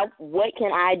 So what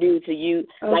can I do to you?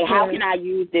 Like, how can I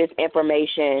use this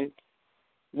information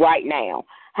right now?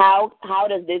 How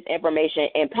does this information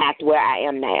impact where I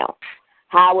am now?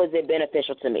 How is it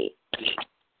beneficial to me?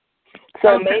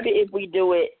 So maybe if we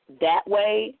do it that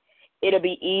way, it'll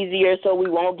be easier so we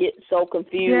won't get so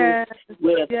confused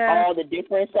with all the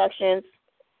different sections.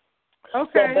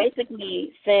 Okay. So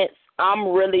basically, since I'm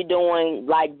really doing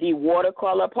like the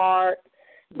watercolor part,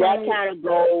 that kind of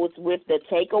goes with the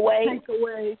takeaway.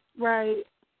 Takeaway, right.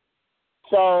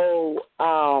 So,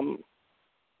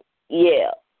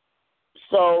 yeah.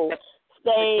 So,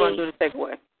 say. The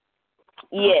takeaway.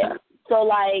 Yeah. So,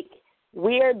 like,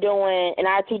 we're doing, and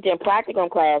I teach in practicum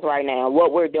class right now,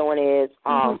 what we're doing is,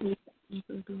 our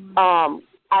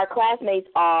classmates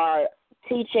are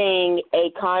teaching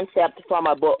a concept from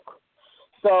a book.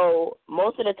 So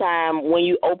most of the time when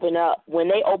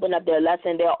they open up their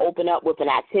lesson, they'll open up with an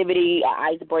activity, an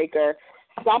icebreaker,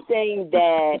 something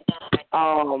that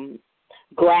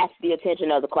grasps the attention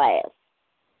of the class.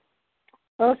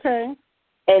 Okay.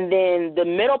 And then the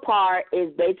middle part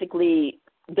is basically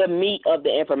the meat of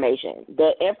the information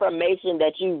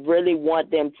that you really want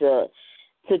them to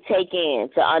take in,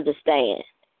 to understand.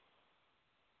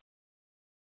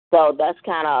 So that's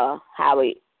kind of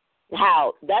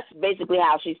that's basically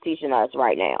how she's teaching us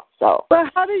right now. So, but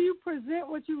how do you present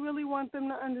what you really want them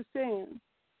to understand?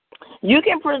 You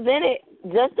can present it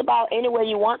just about anywhere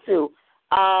you want to.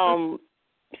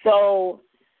 So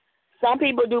some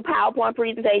people do PowerPoint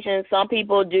presentations. Some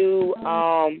people do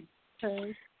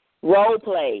role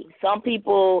play. Some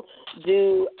people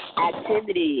do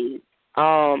activities.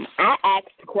 I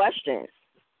asked questions.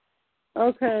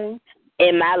 Okay.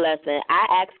 In my lesson, I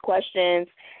asked questions.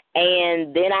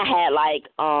 And then I had like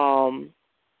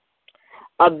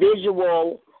a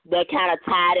visual that kind of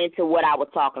tied into what I was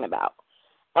talking about.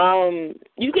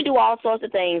 You can do all sorts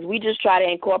of things. We just try to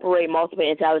incorporate multiple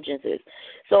intelligences.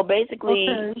 So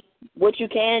basically, what you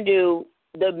can do,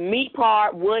 the meat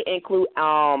part would include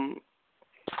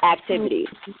activities,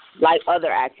 like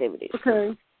other activities.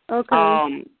 Okay.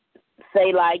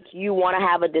 Say like you want to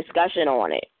have a discussion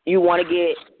on it. You want to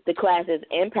get the class's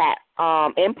input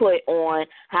on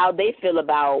how they feel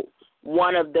about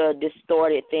one of the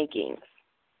distorted thinkings.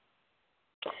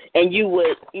 And you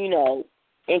would,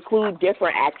 include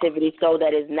different activities so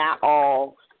that it's not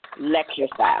all lecture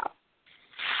style.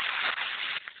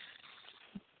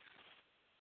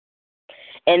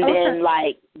 And then,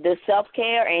 like, the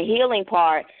self-care and healing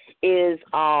part is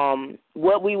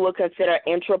what we would consider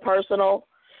intrapersonal.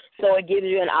 So it gives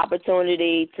you an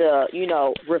opportunity to,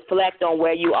 reflect on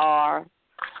where you are,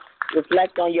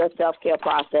 reflect on your self-care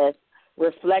process,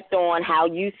 reflect on how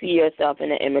you see yourself in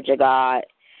the image of God,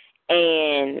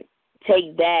 and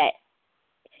take that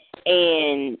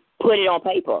and put it on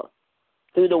paper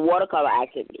through the watercolor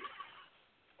activity.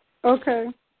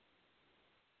 Okay.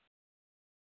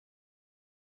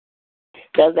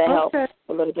 Does that help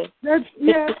a little bit?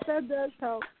 Yes, that does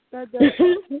help. That does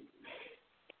help.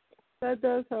 That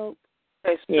does help.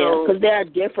 Okay, so, yeah, because there are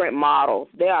different models.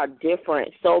 There are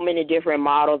so many different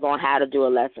models on how to do a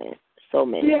lesson. So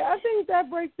many. Yeah, I think that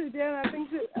breaks it down. I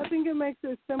think it makes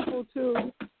it simple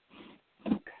too.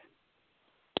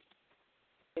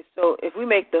 So if we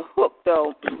make the hook,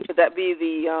 though, should that be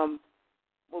the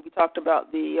what we talked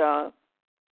about, the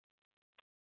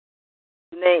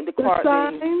name, the card,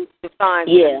 the signs?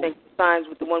 Yeah. The signs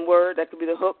with the one word. That could be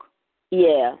the hook.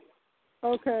 Yeah.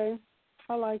 Okay,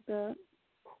 I like that.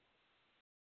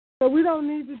 So we don't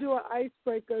need to do an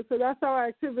icebreaker. So that's our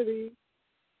activity,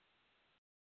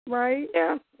 right?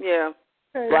 Yeah. Yeah.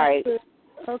 Okay, right.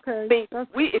 Okay.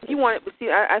 If you want to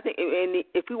see, I think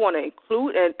if we want to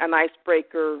include an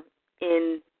icebreaker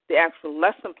in the actual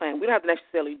lesson plan, we don't have to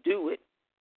necessarily do it.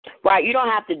 Right, you don't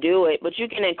have to do it, but you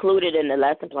can include it in the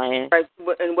lesson plan. Right,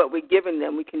 and what we're giving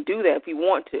them, we can do that if we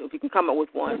want to. If we can come up with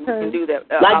one, we can do that.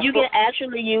 Like you can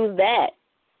actually use that.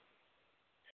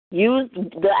 Use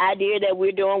the idea that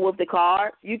we're doing with the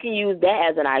card. You can use that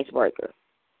as an icebreaker.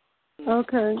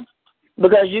 Okay.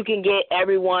 Because you can get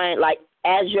everyone, like,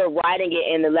 as you're writing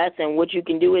it in the lesson, what you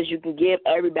can do is you can give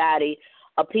everybody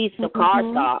a piece of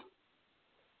cardstock.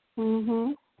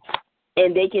 Mhm.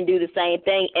 And they can do the same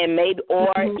thing, and maybe,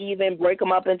 or even break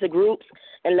them up into groups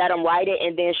and let them write it,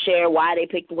 and then share why they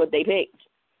picked what they picked.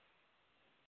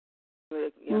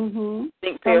 Yeah.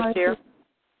 Think, pair, share.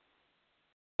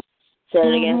 Say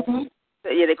it again.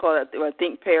 Yeah, they call it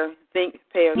think, pair, yeah.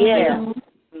 share.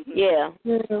 Yeah.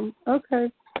 Yeah.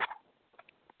 Okay.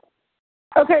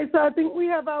 Okay, so I think we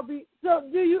have our beat. So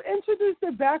do you introduce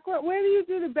the background? Where do you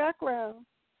do the background?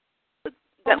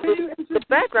 The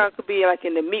background could be like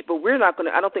in the meet, but we're not going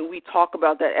to, I don't think we talk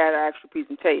about that at our actual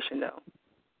presentation, though.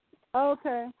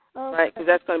 Okay. Right, because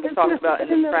that's going to be talked about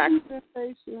in the practice.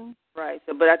 Presentation. Right,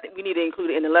 so, but I think we need to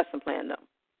include it in the lesson plan, though.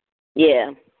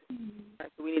 Yeah. Right,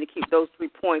 so we need to keep those 3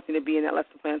 points and to be in that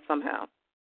lesson plan somehow.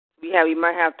 We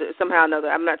might have to, somehow or another,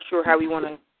 I'm not sure how we want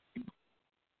to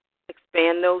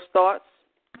expand those thoughts.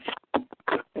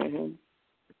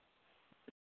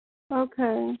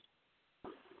 Okay.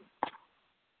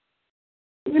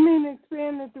 You mean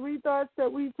expand the 3 thoughts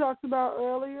that we talked about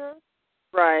earlier?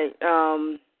 Right.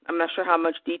 I'm not sure how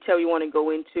much detail you want to go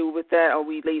into with that, or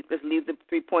we just leave the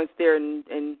 3 points there, and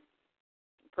the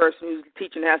person who's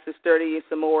teaching has to study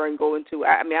some more and go into.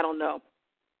 I mean, I don't know,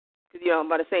 because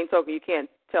by the same token, you can't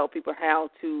tell people how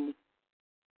to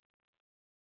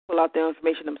pull out their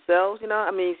information themselves.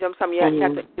 I mean, sometimes you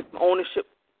have to get some ownership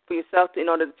for yourself in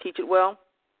order to teach it well.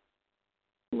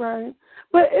 Right.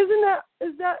 But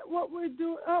is that what we're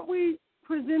doing? Aren't we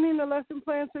presenting the lesson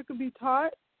plan so it could be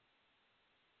taught?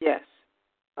 Yes.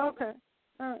 Okay.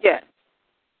 All right. Yes.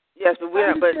 Yes, but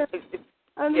we're not.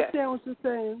 I understand what you're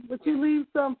saying, but you leave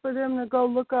some for them to go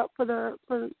look up for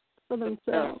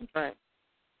themselves. Right.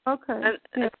 Okay.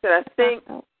 And I think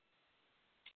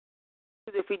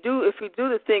if we do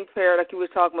the think, pair, like you were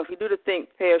talking about, if we do the think,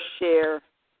 pair, share,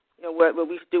 what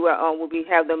we do when we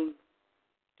have them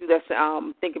do that,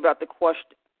 think about the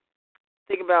question,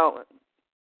 think about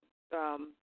the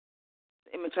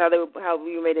image, how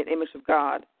we made an image of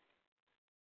God.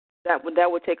 That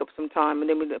would take up some time, and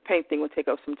then the paint thing would take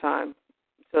up some time.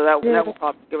 So that will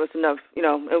probably give us enough,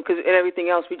 because everything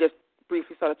else we just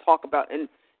briefly sort of talk about. And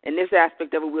in this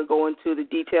aspect of it, we'll go into the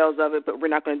details of it, but we're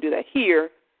not going to do that here.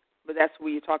 But that's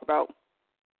where you talk about.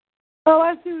 Oh,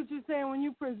 I see what you're saying. When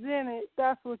you present it,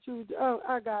 that's what you do. Oh,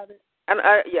 I got it. And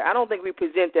I don't think we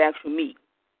present the actual meat.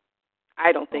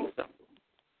 I don't think so.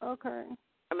 Okay.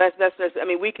 I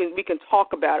mean, we can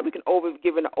talk about it. We can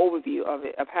give an overview of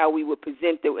it, of how we would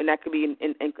present it, and that could be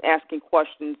in asking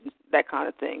questions, that kind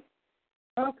of thing.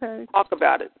 Okay. Talk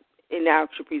about it in the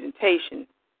actual presentation.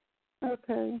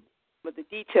 Okay. But the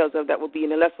details of that will be in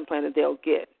the lesson plan that they'll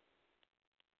get.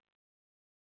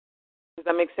 Does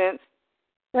that make sense?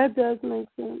 That does make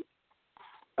sense.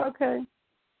 Okay.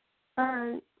 All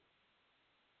right.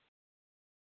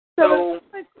 So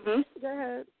go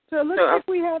ahead. So it looks like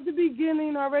we have the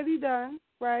beginning already done,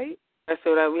 right?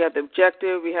 So that we have the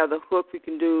objective, we have the hook we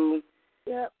can do.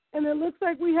 Yeah, and it looks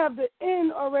like we have the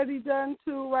end already done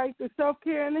too, right? The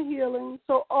self-care and the healing.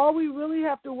 So all we really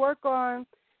have to work on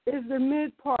is the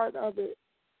mid part of it.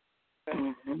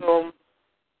 Okay.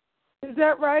 Is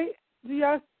that right? Do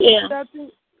y'all? Yeah.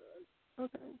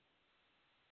 Okay.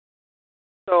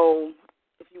 So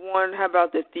if you want, how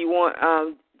about this? Do you want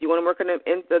to work on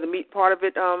the meat part of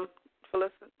it,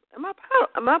 Felicia? Am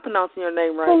I pronouncing your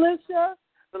name right? Felicia.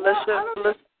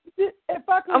 Felicia. If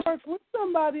I can work with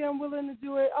somebody, I'm willing to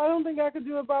do it. I don't think I could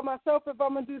do it by myself if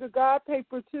I'm going to do the God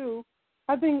paper, too.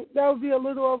 I think that would be a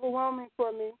little overwhelming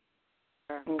for me.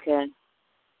 Okay.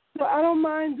 So I don't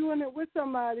mind doing it with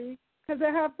somebody. because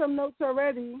I have some notes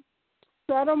already.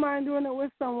 So I don't mind doing it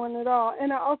with someone at all.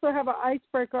 And I also have an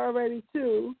icebreaker already,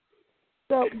 too.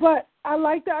 So, but I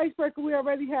like the icebreaker we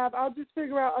already have. I'll just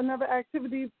figure out another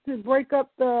activity to break up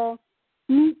the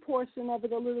meat portion of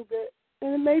it a little bit.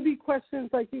 And it may be questions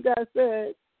like you guys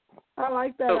said. I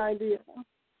like that idea.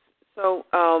 So,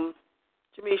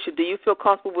 Jamisha, do you feel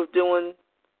comfortable with doing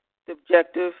the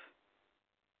objective?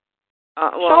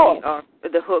 Sure.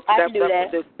 The hook. I can do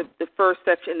that. The first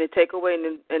section, the takeaway,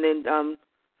 and then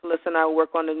Felissa and I will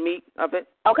work on the meat of it.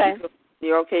 Okay.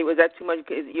 You're okay? Was that too much?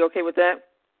 You okay with that?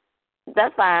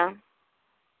 That's fine.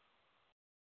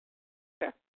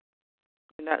 Okay.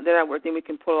 And then we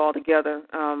can pull it all together.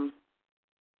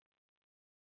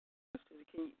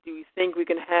 Do you think we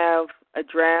can have a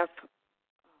draft? Oh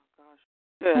gosh.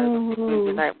 Yeah.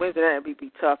 Wednesday night would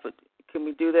be tough. But can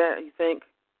we do that? You think?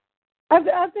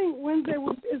 I think Wednesday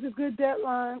is a good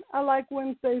deadline. I like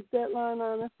Wednesday's deadline,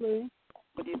 honestly.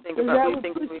 What do you think about? That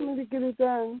would push me to get it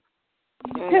done.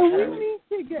 Can we meet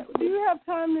together? Do you have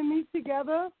time to meet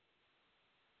together?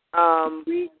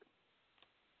 Only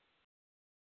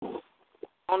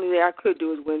day I could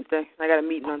do is Wednesday. I got a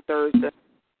meeting on Thursday.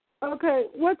 Okay.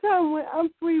 What time? I'm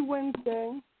free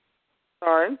Wednesday.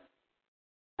 Sorry?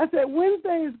 I said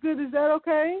Wednesday is good. Is that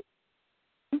okay?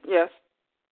 Yes.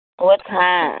 What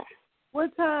time?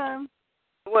 What time?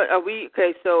 What are we?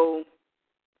 Okay, so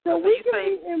we can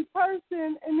meet in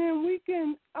person, and then we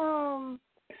can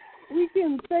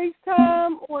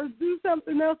FaceTime or do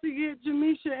something else to get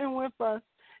Jamisha in with us.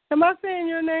 Am I saying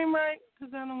your name right?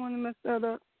 Because I don't want to mess that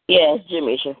up. Yes,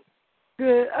 Jamisha.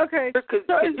 Good. Okay. Because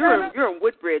you're in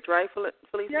Woodbridge, right,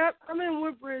 Felicia? Yep, I'm in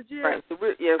Woodbridge. Yeah. Right. So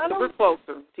we're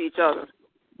closer to each other.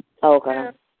 Okay.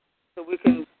 Yeah. So we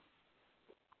can.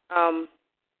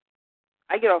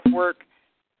 I get off work.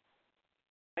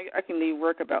 I can leave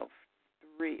work about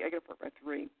 3. I get off work by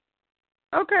 3.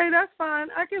 Okay, that's fine.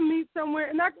 I can meet somewhere,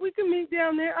 and we can meet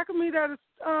down there. I can meet at a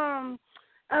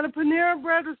Panera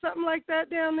Bread or something like that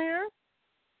down there.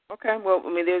 Okay. Well, I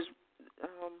mean, there's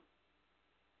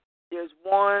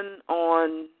one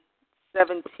on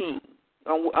 17.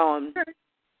 Okay.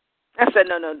 That's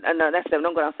no, that's 7.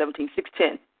 Don't go down 17.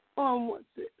 610. On what's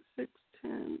it?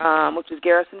 610. Which is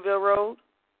Garrisonville Road.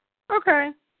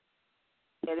 Okay.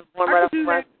 And it's one right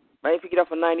if you get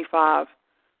off of 95.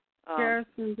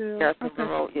 Garrisonville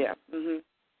Road, yeah. Mhm.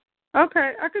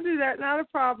 Okay, I could do that. Not a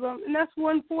problem. And that's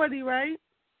 140, right?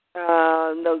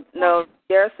 No.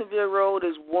 Garrisonville Road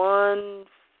is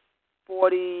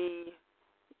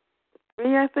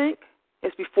 143, I think.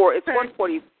 It's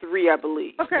 143, I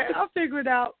believe. Okay, I'll figure it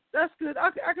out. That's good. I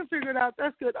can figure it out.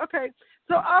 That's good. Okay,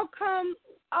 so I'll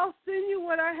send you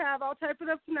what I have. I'll type it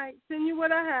up tonight, send you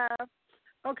what I have.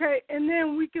 Okay, and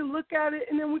then we can look at it,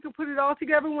 and then we can put it all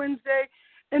together Wednesday,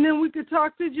 and then we could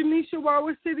talk to Jamisha while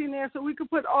we're sitting there, so we could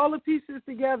put all the pieces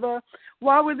together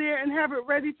while we're there and have it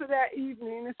ready for that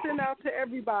evening and send out to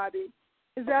everybody.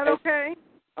 Is that okay?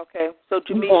 Okay. So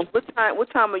Jamisha, what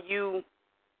time are you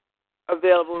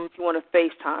available if you want to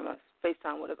FaceTime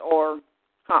with us, or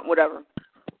whatever?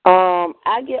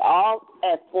 I get off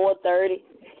at 4:30.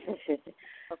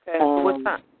 Okay.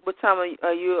 What time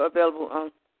are you available?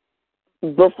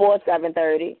 Before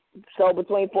 7:30. So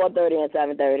between 4:30 and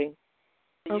 7:30.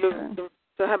 Okay.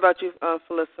 So how about you,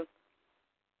 Felissa?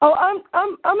 Oh,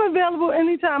 I'm available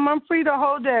anytime. I'm free the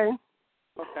whole day.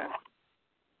 Okay.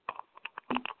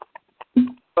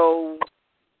 So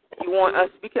you want us?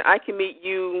 I can meet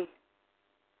you.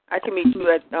 At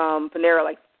Panera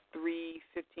like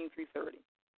 3:15, 3:30.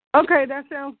 Okay, that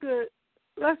sounds good.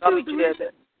 I'll meet you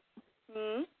there.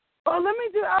 I'll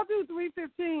do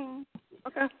 3:15.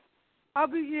 Okay.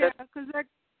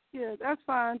 That's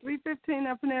fine. 3:15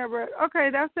 at Panera Bread. Okay,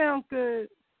 that sounds good.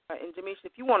 And Jamisha,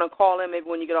 if you want to call in, maybe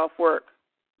when you get off work.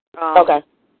 Okay.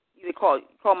 Either call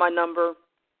my number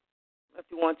if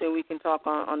you want to. We can talk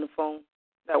on the phone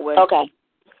that way. Okay.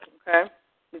 Okay.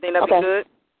 You think that'd be good?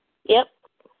 Yep.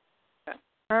 Okay.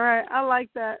 All right, I like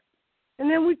that. And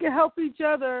then we can help each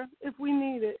other if we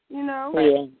need it,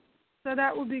 Yeah. So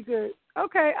that would be good.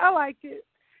 Okay, I like it.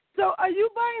 So are you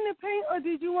buying the paint, or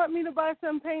did you want me to buy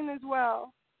some paint as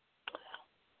well?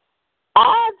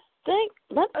 I think,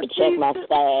 let me check my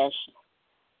stash.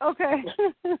 Okay.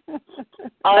 Let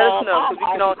us know,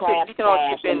 because we can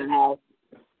all chip in.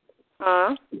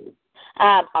 Huh?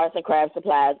 I have arts and craft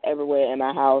supplies everywhere in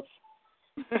my house.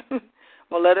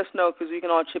 Well, let us know, because we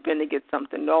can all chip in to get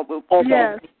something. Okay.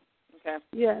 Yes. Okay.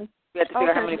 Yes. We have to figure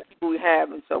out how many people we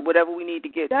have, and so whatever we need to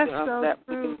get,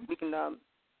 we can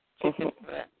chip in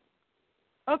for that.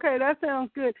 Okay, that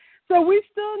sounds good. So we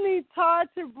still need Todd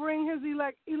to bring his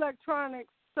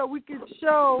electronics so we could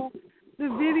show the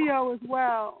video as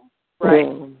well.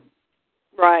 Right.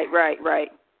 Right.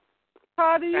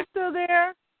 Todd, are you still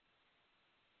there?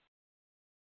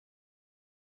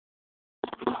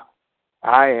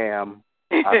 I am.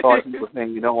 I thought you were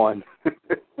hanging on.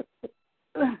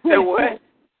 What?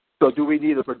 So do we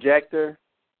need a projector?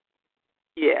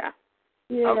 Yeah.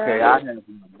 Okay,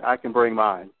 I can bring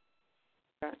mine.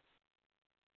 Okay.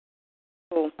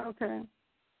 Cool. Okay.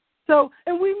 So,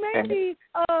 and we may need,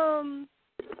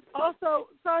 also,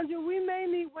 Sandra, we may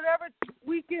need whatever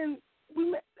we can,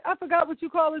 I forgot what you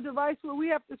call the device where we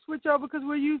have to switch over because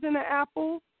we're using an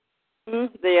Apple.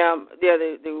 Mm-hmm.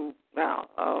 The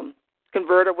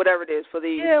converter, whatever it is for the.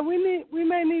 Yeah, we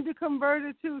may need to convert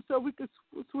it too, so we could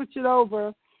switch it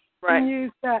over. Right. And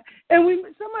use that. And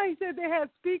somebody said they had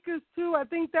speakers too. I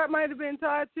think that might have been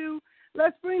tied to.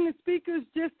 Let's bring the speakers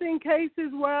just in case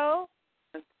as well.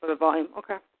 For the volume,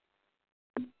 okay.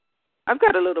 I've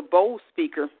got a little Bose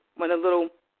speaker, one of the little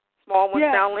small ones,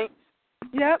 SoundLink.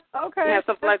 Yep. Okay. You have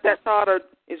something like that, Todd, or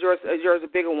is yours a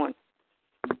bigger one?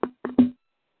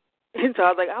 And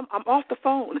Todd's like, I'm off the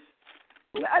phone.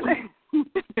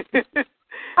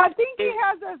 I think he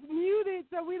has us muted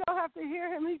so we don't have to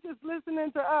hear him. He's just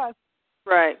listening to us.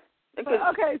 Right.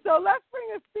 Okay, so let's bring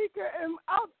a speaker, and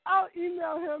I'll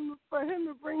email him for him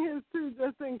to bring his too,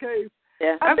 just in case.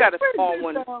 Yeah, I've got a small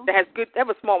one that has good. I have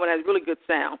a small one that has really good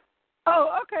sound.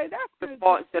 Oh, okay, that's good.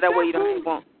 Small, so that way you don't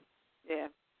want. Yeah.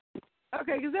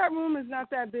 Okay, because that room is not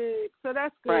that big, so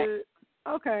that's good. Right.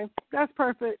 Okay, that's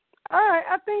perfect. All right,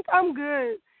 I think I'm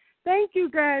good. Thank you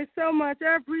guys so much.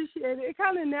 I appreciate it. It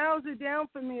kind of narrows it down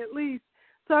for me at least,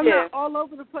 so I'm not all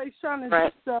over the place trying to do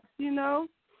stuff, you know?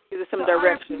 Give us some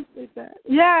direction. I appreciate that.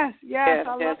 Yes. Yeah,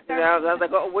 I love that. I was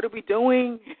like, oh, what are we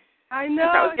doing? I know.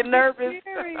 I was getting nervous.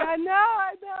 Scary. I know.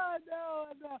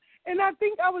 And I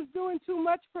think I was doing too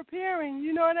much preparing,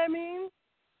 you know what I mean?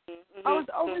 Mm-hmm. I was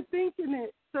overthinking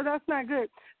it, so that's not good.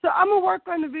 So I'm going to work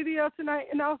on the video tonight,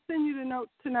 and I'll send you the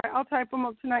notes tonight. I'll type them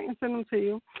up tonight and send them to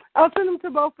you. I'll send them to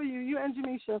both of you and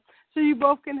Jamisha, so you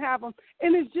both can have them.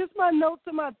 And it's just my notes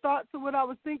and my thoughts of what I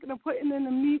was thinking of putting in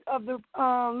the meat of the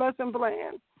lesson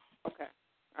plan. Okay.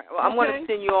 All right. Well, I'm going to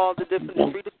send you all the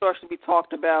different three distortions we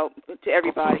talked about to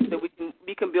everybody, so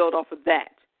we can build off of that.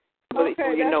 For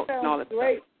your notes and all that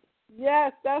great. Stuff.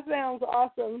 Yes, that sounds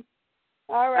awesome.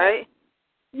 All right. Right?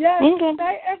 Yes. Good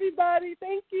night, everybody.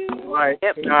 Thank you. All right.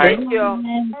 Yep. Good night. Thank you. All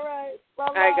right. Bye-bye.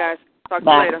 All right, guys. Talk to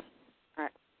you later. All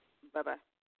right. Bye-bye.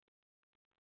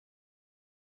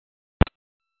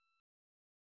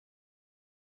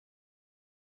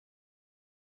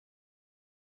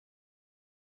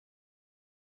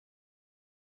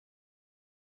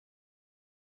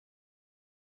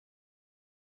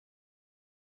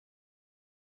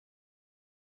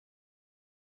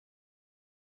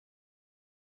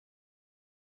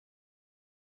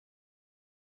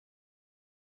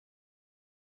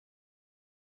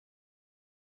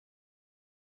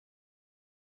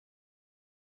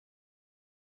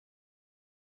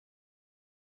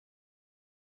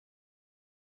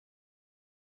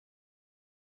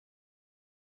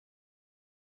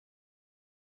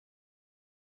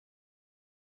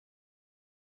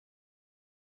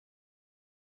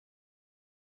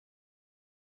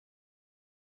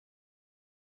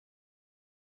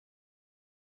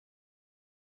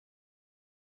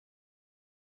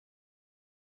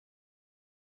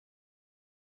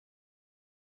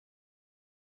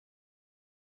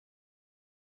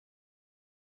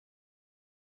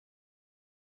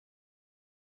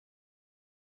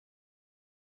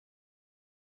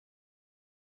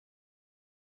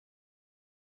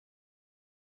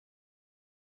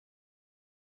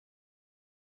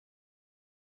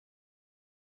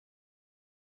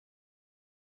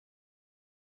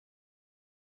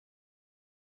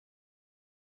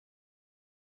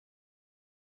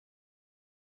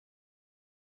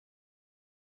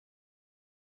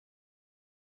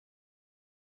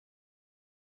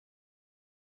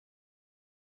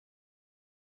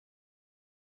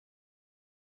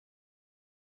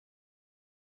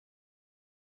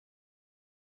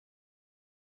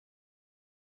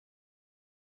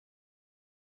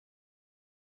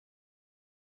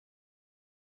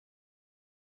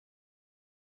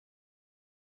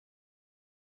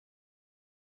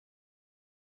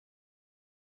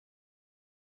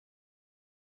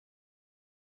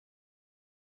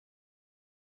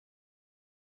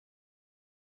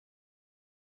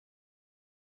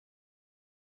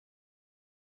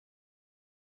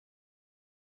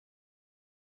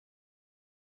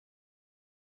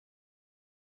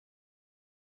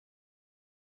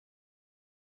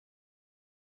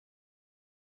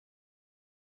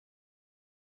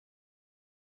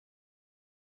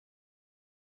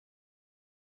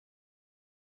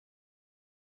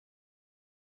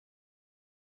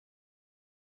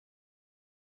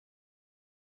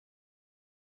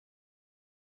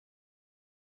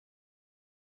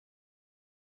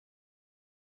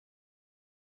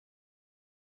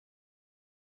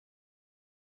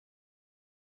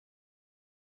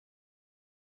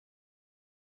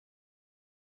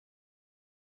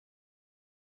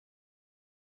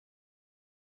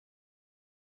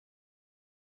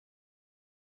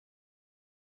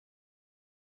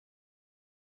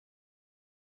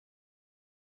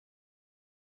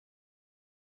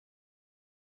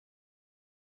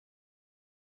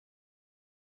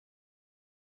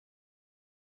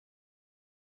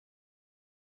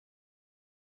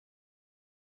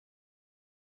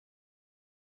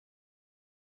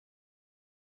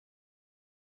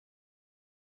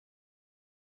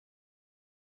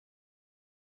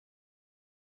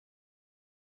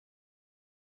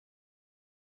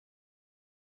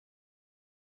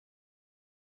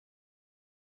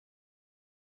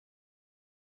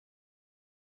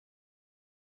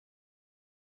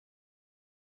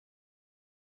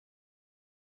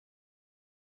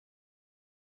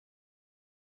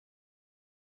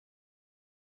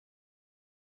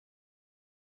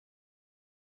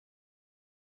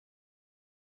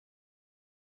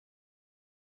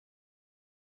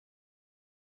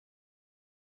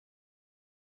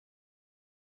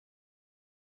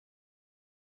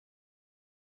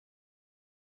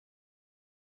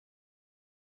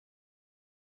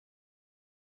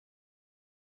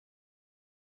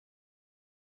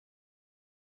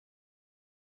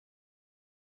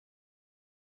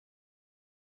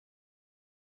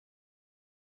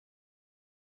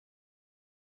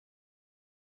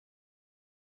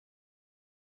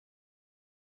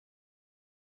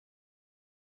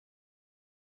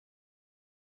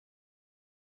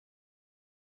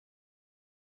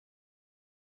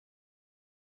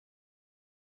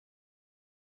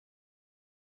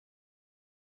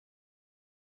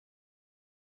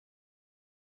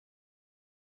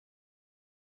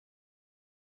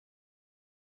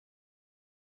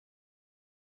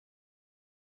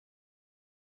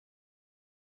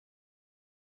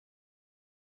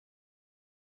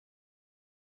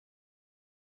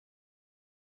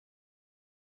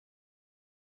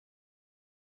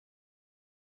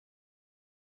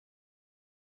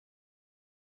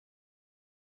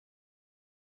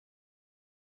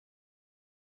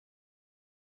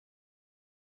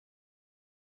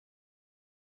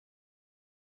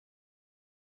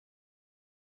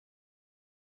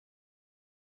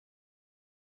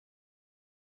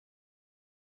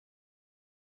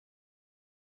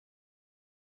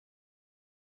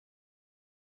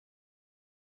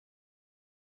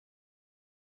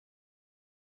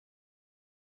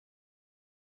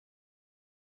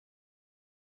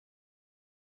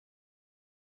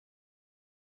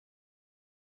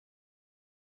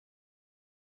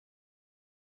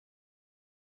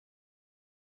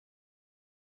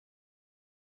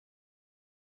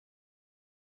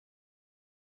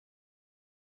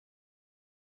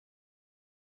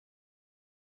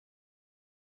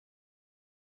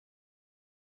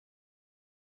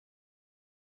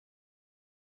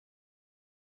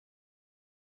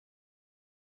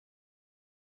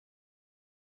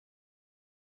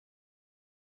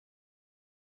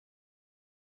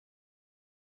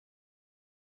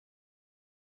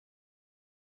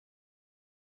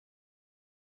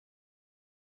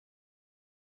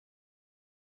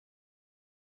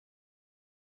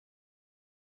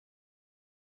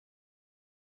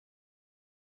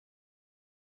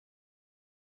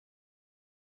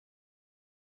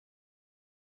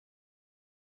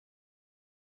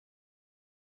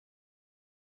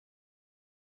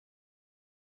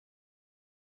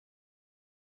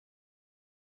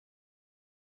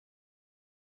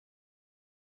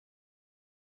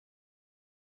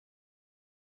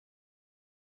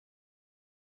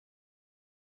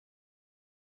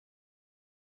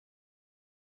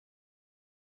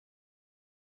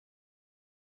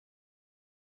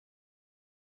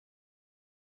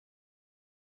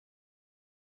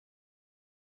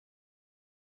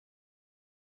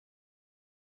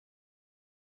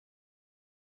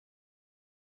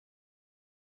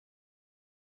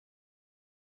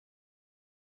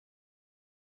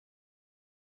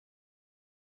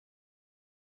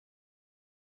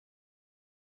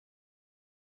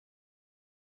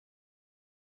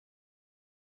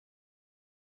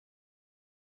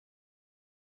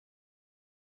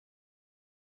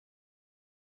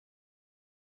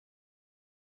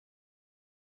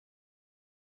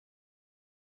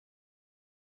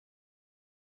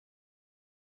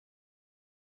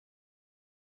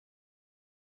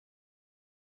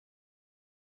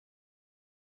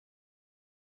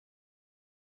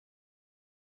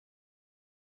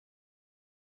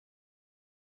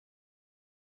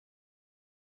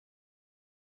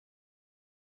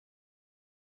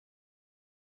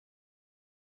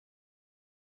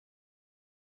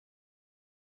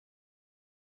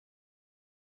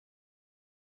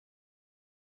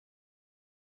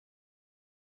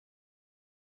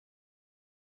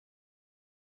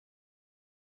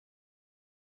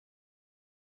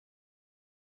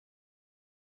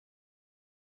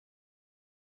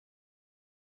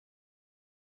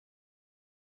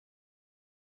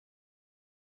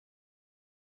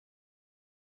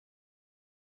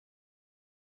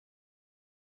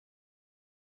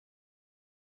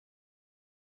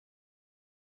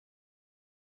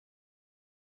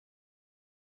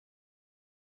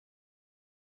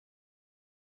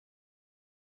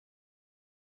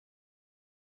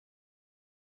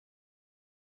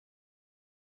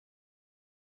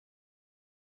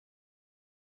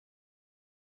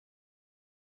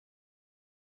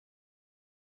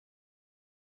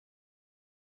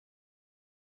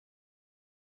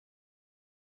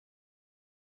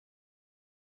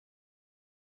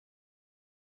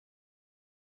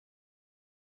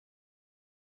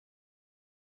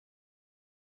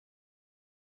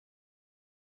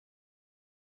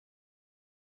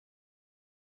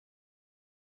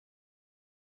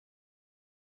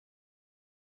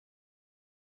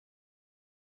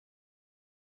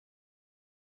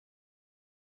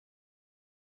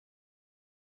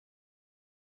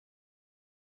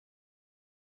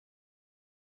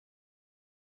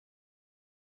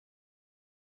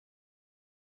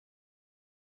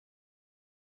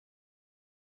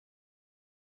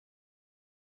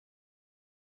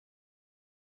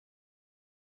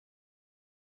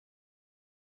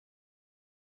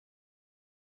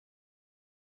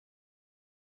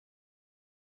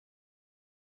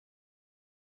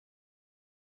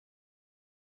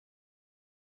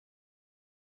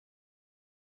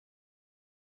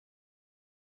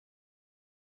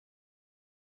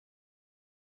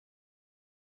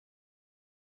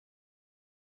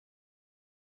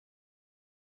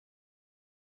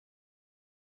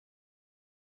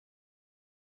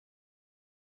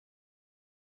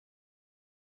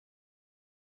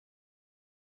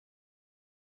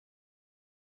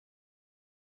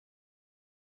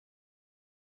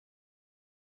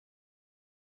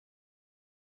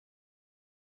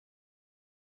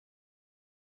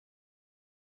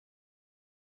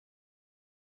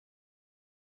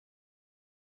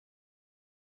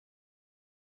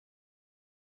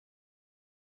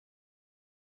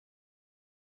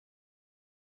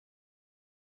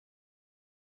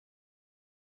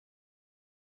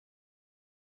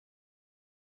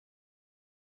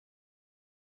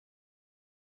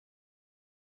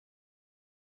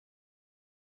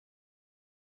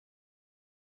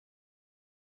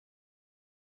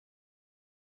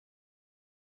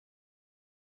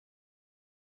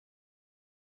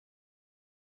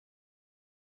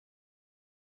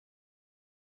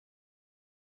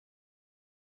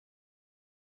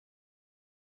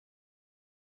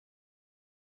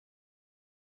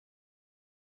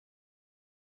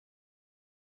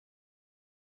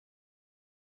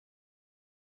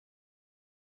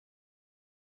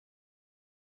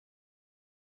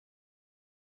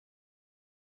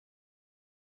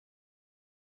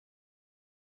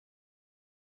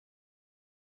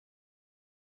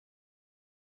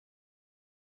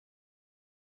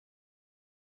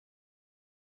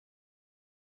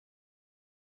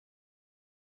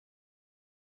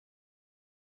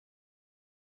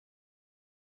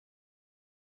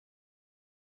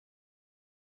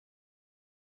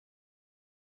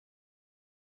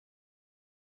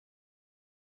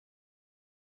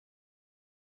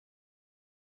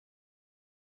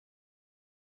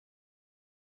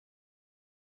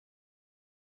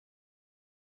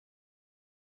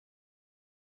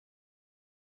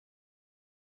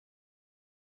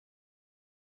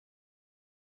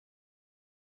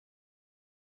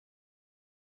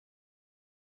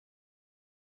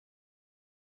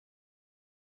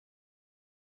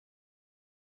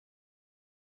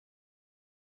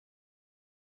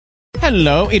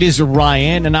 Hello, it is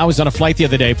Ryan, and I was on a flight the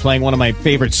other day playing one of my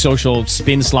favorite social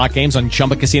spin slot games on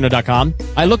ChumbaCasino.com.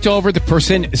 I looked over at the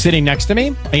person sitting next to me,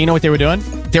 and you know what they were doing?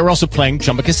 They were also playing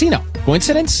Chumba Casino.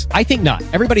 Coincidence? I think not.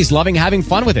 Everybody's loving having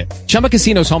fun with it. Chumba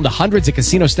Casino is home to hundreds of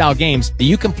casino-style games that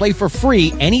you can play for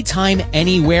free anytime,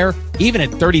 anywhere, even at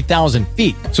 30,000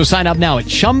 feet. So sign up now at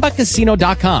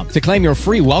ChumbaCasino.com to claim your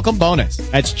free welcome bonus.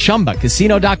 That's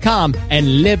ChumbaCasino.com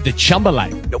and live the Chumba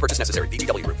life. No purchase necessary.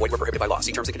 VGW. Void where prohibited by law.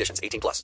 See terms and conditions. 18+.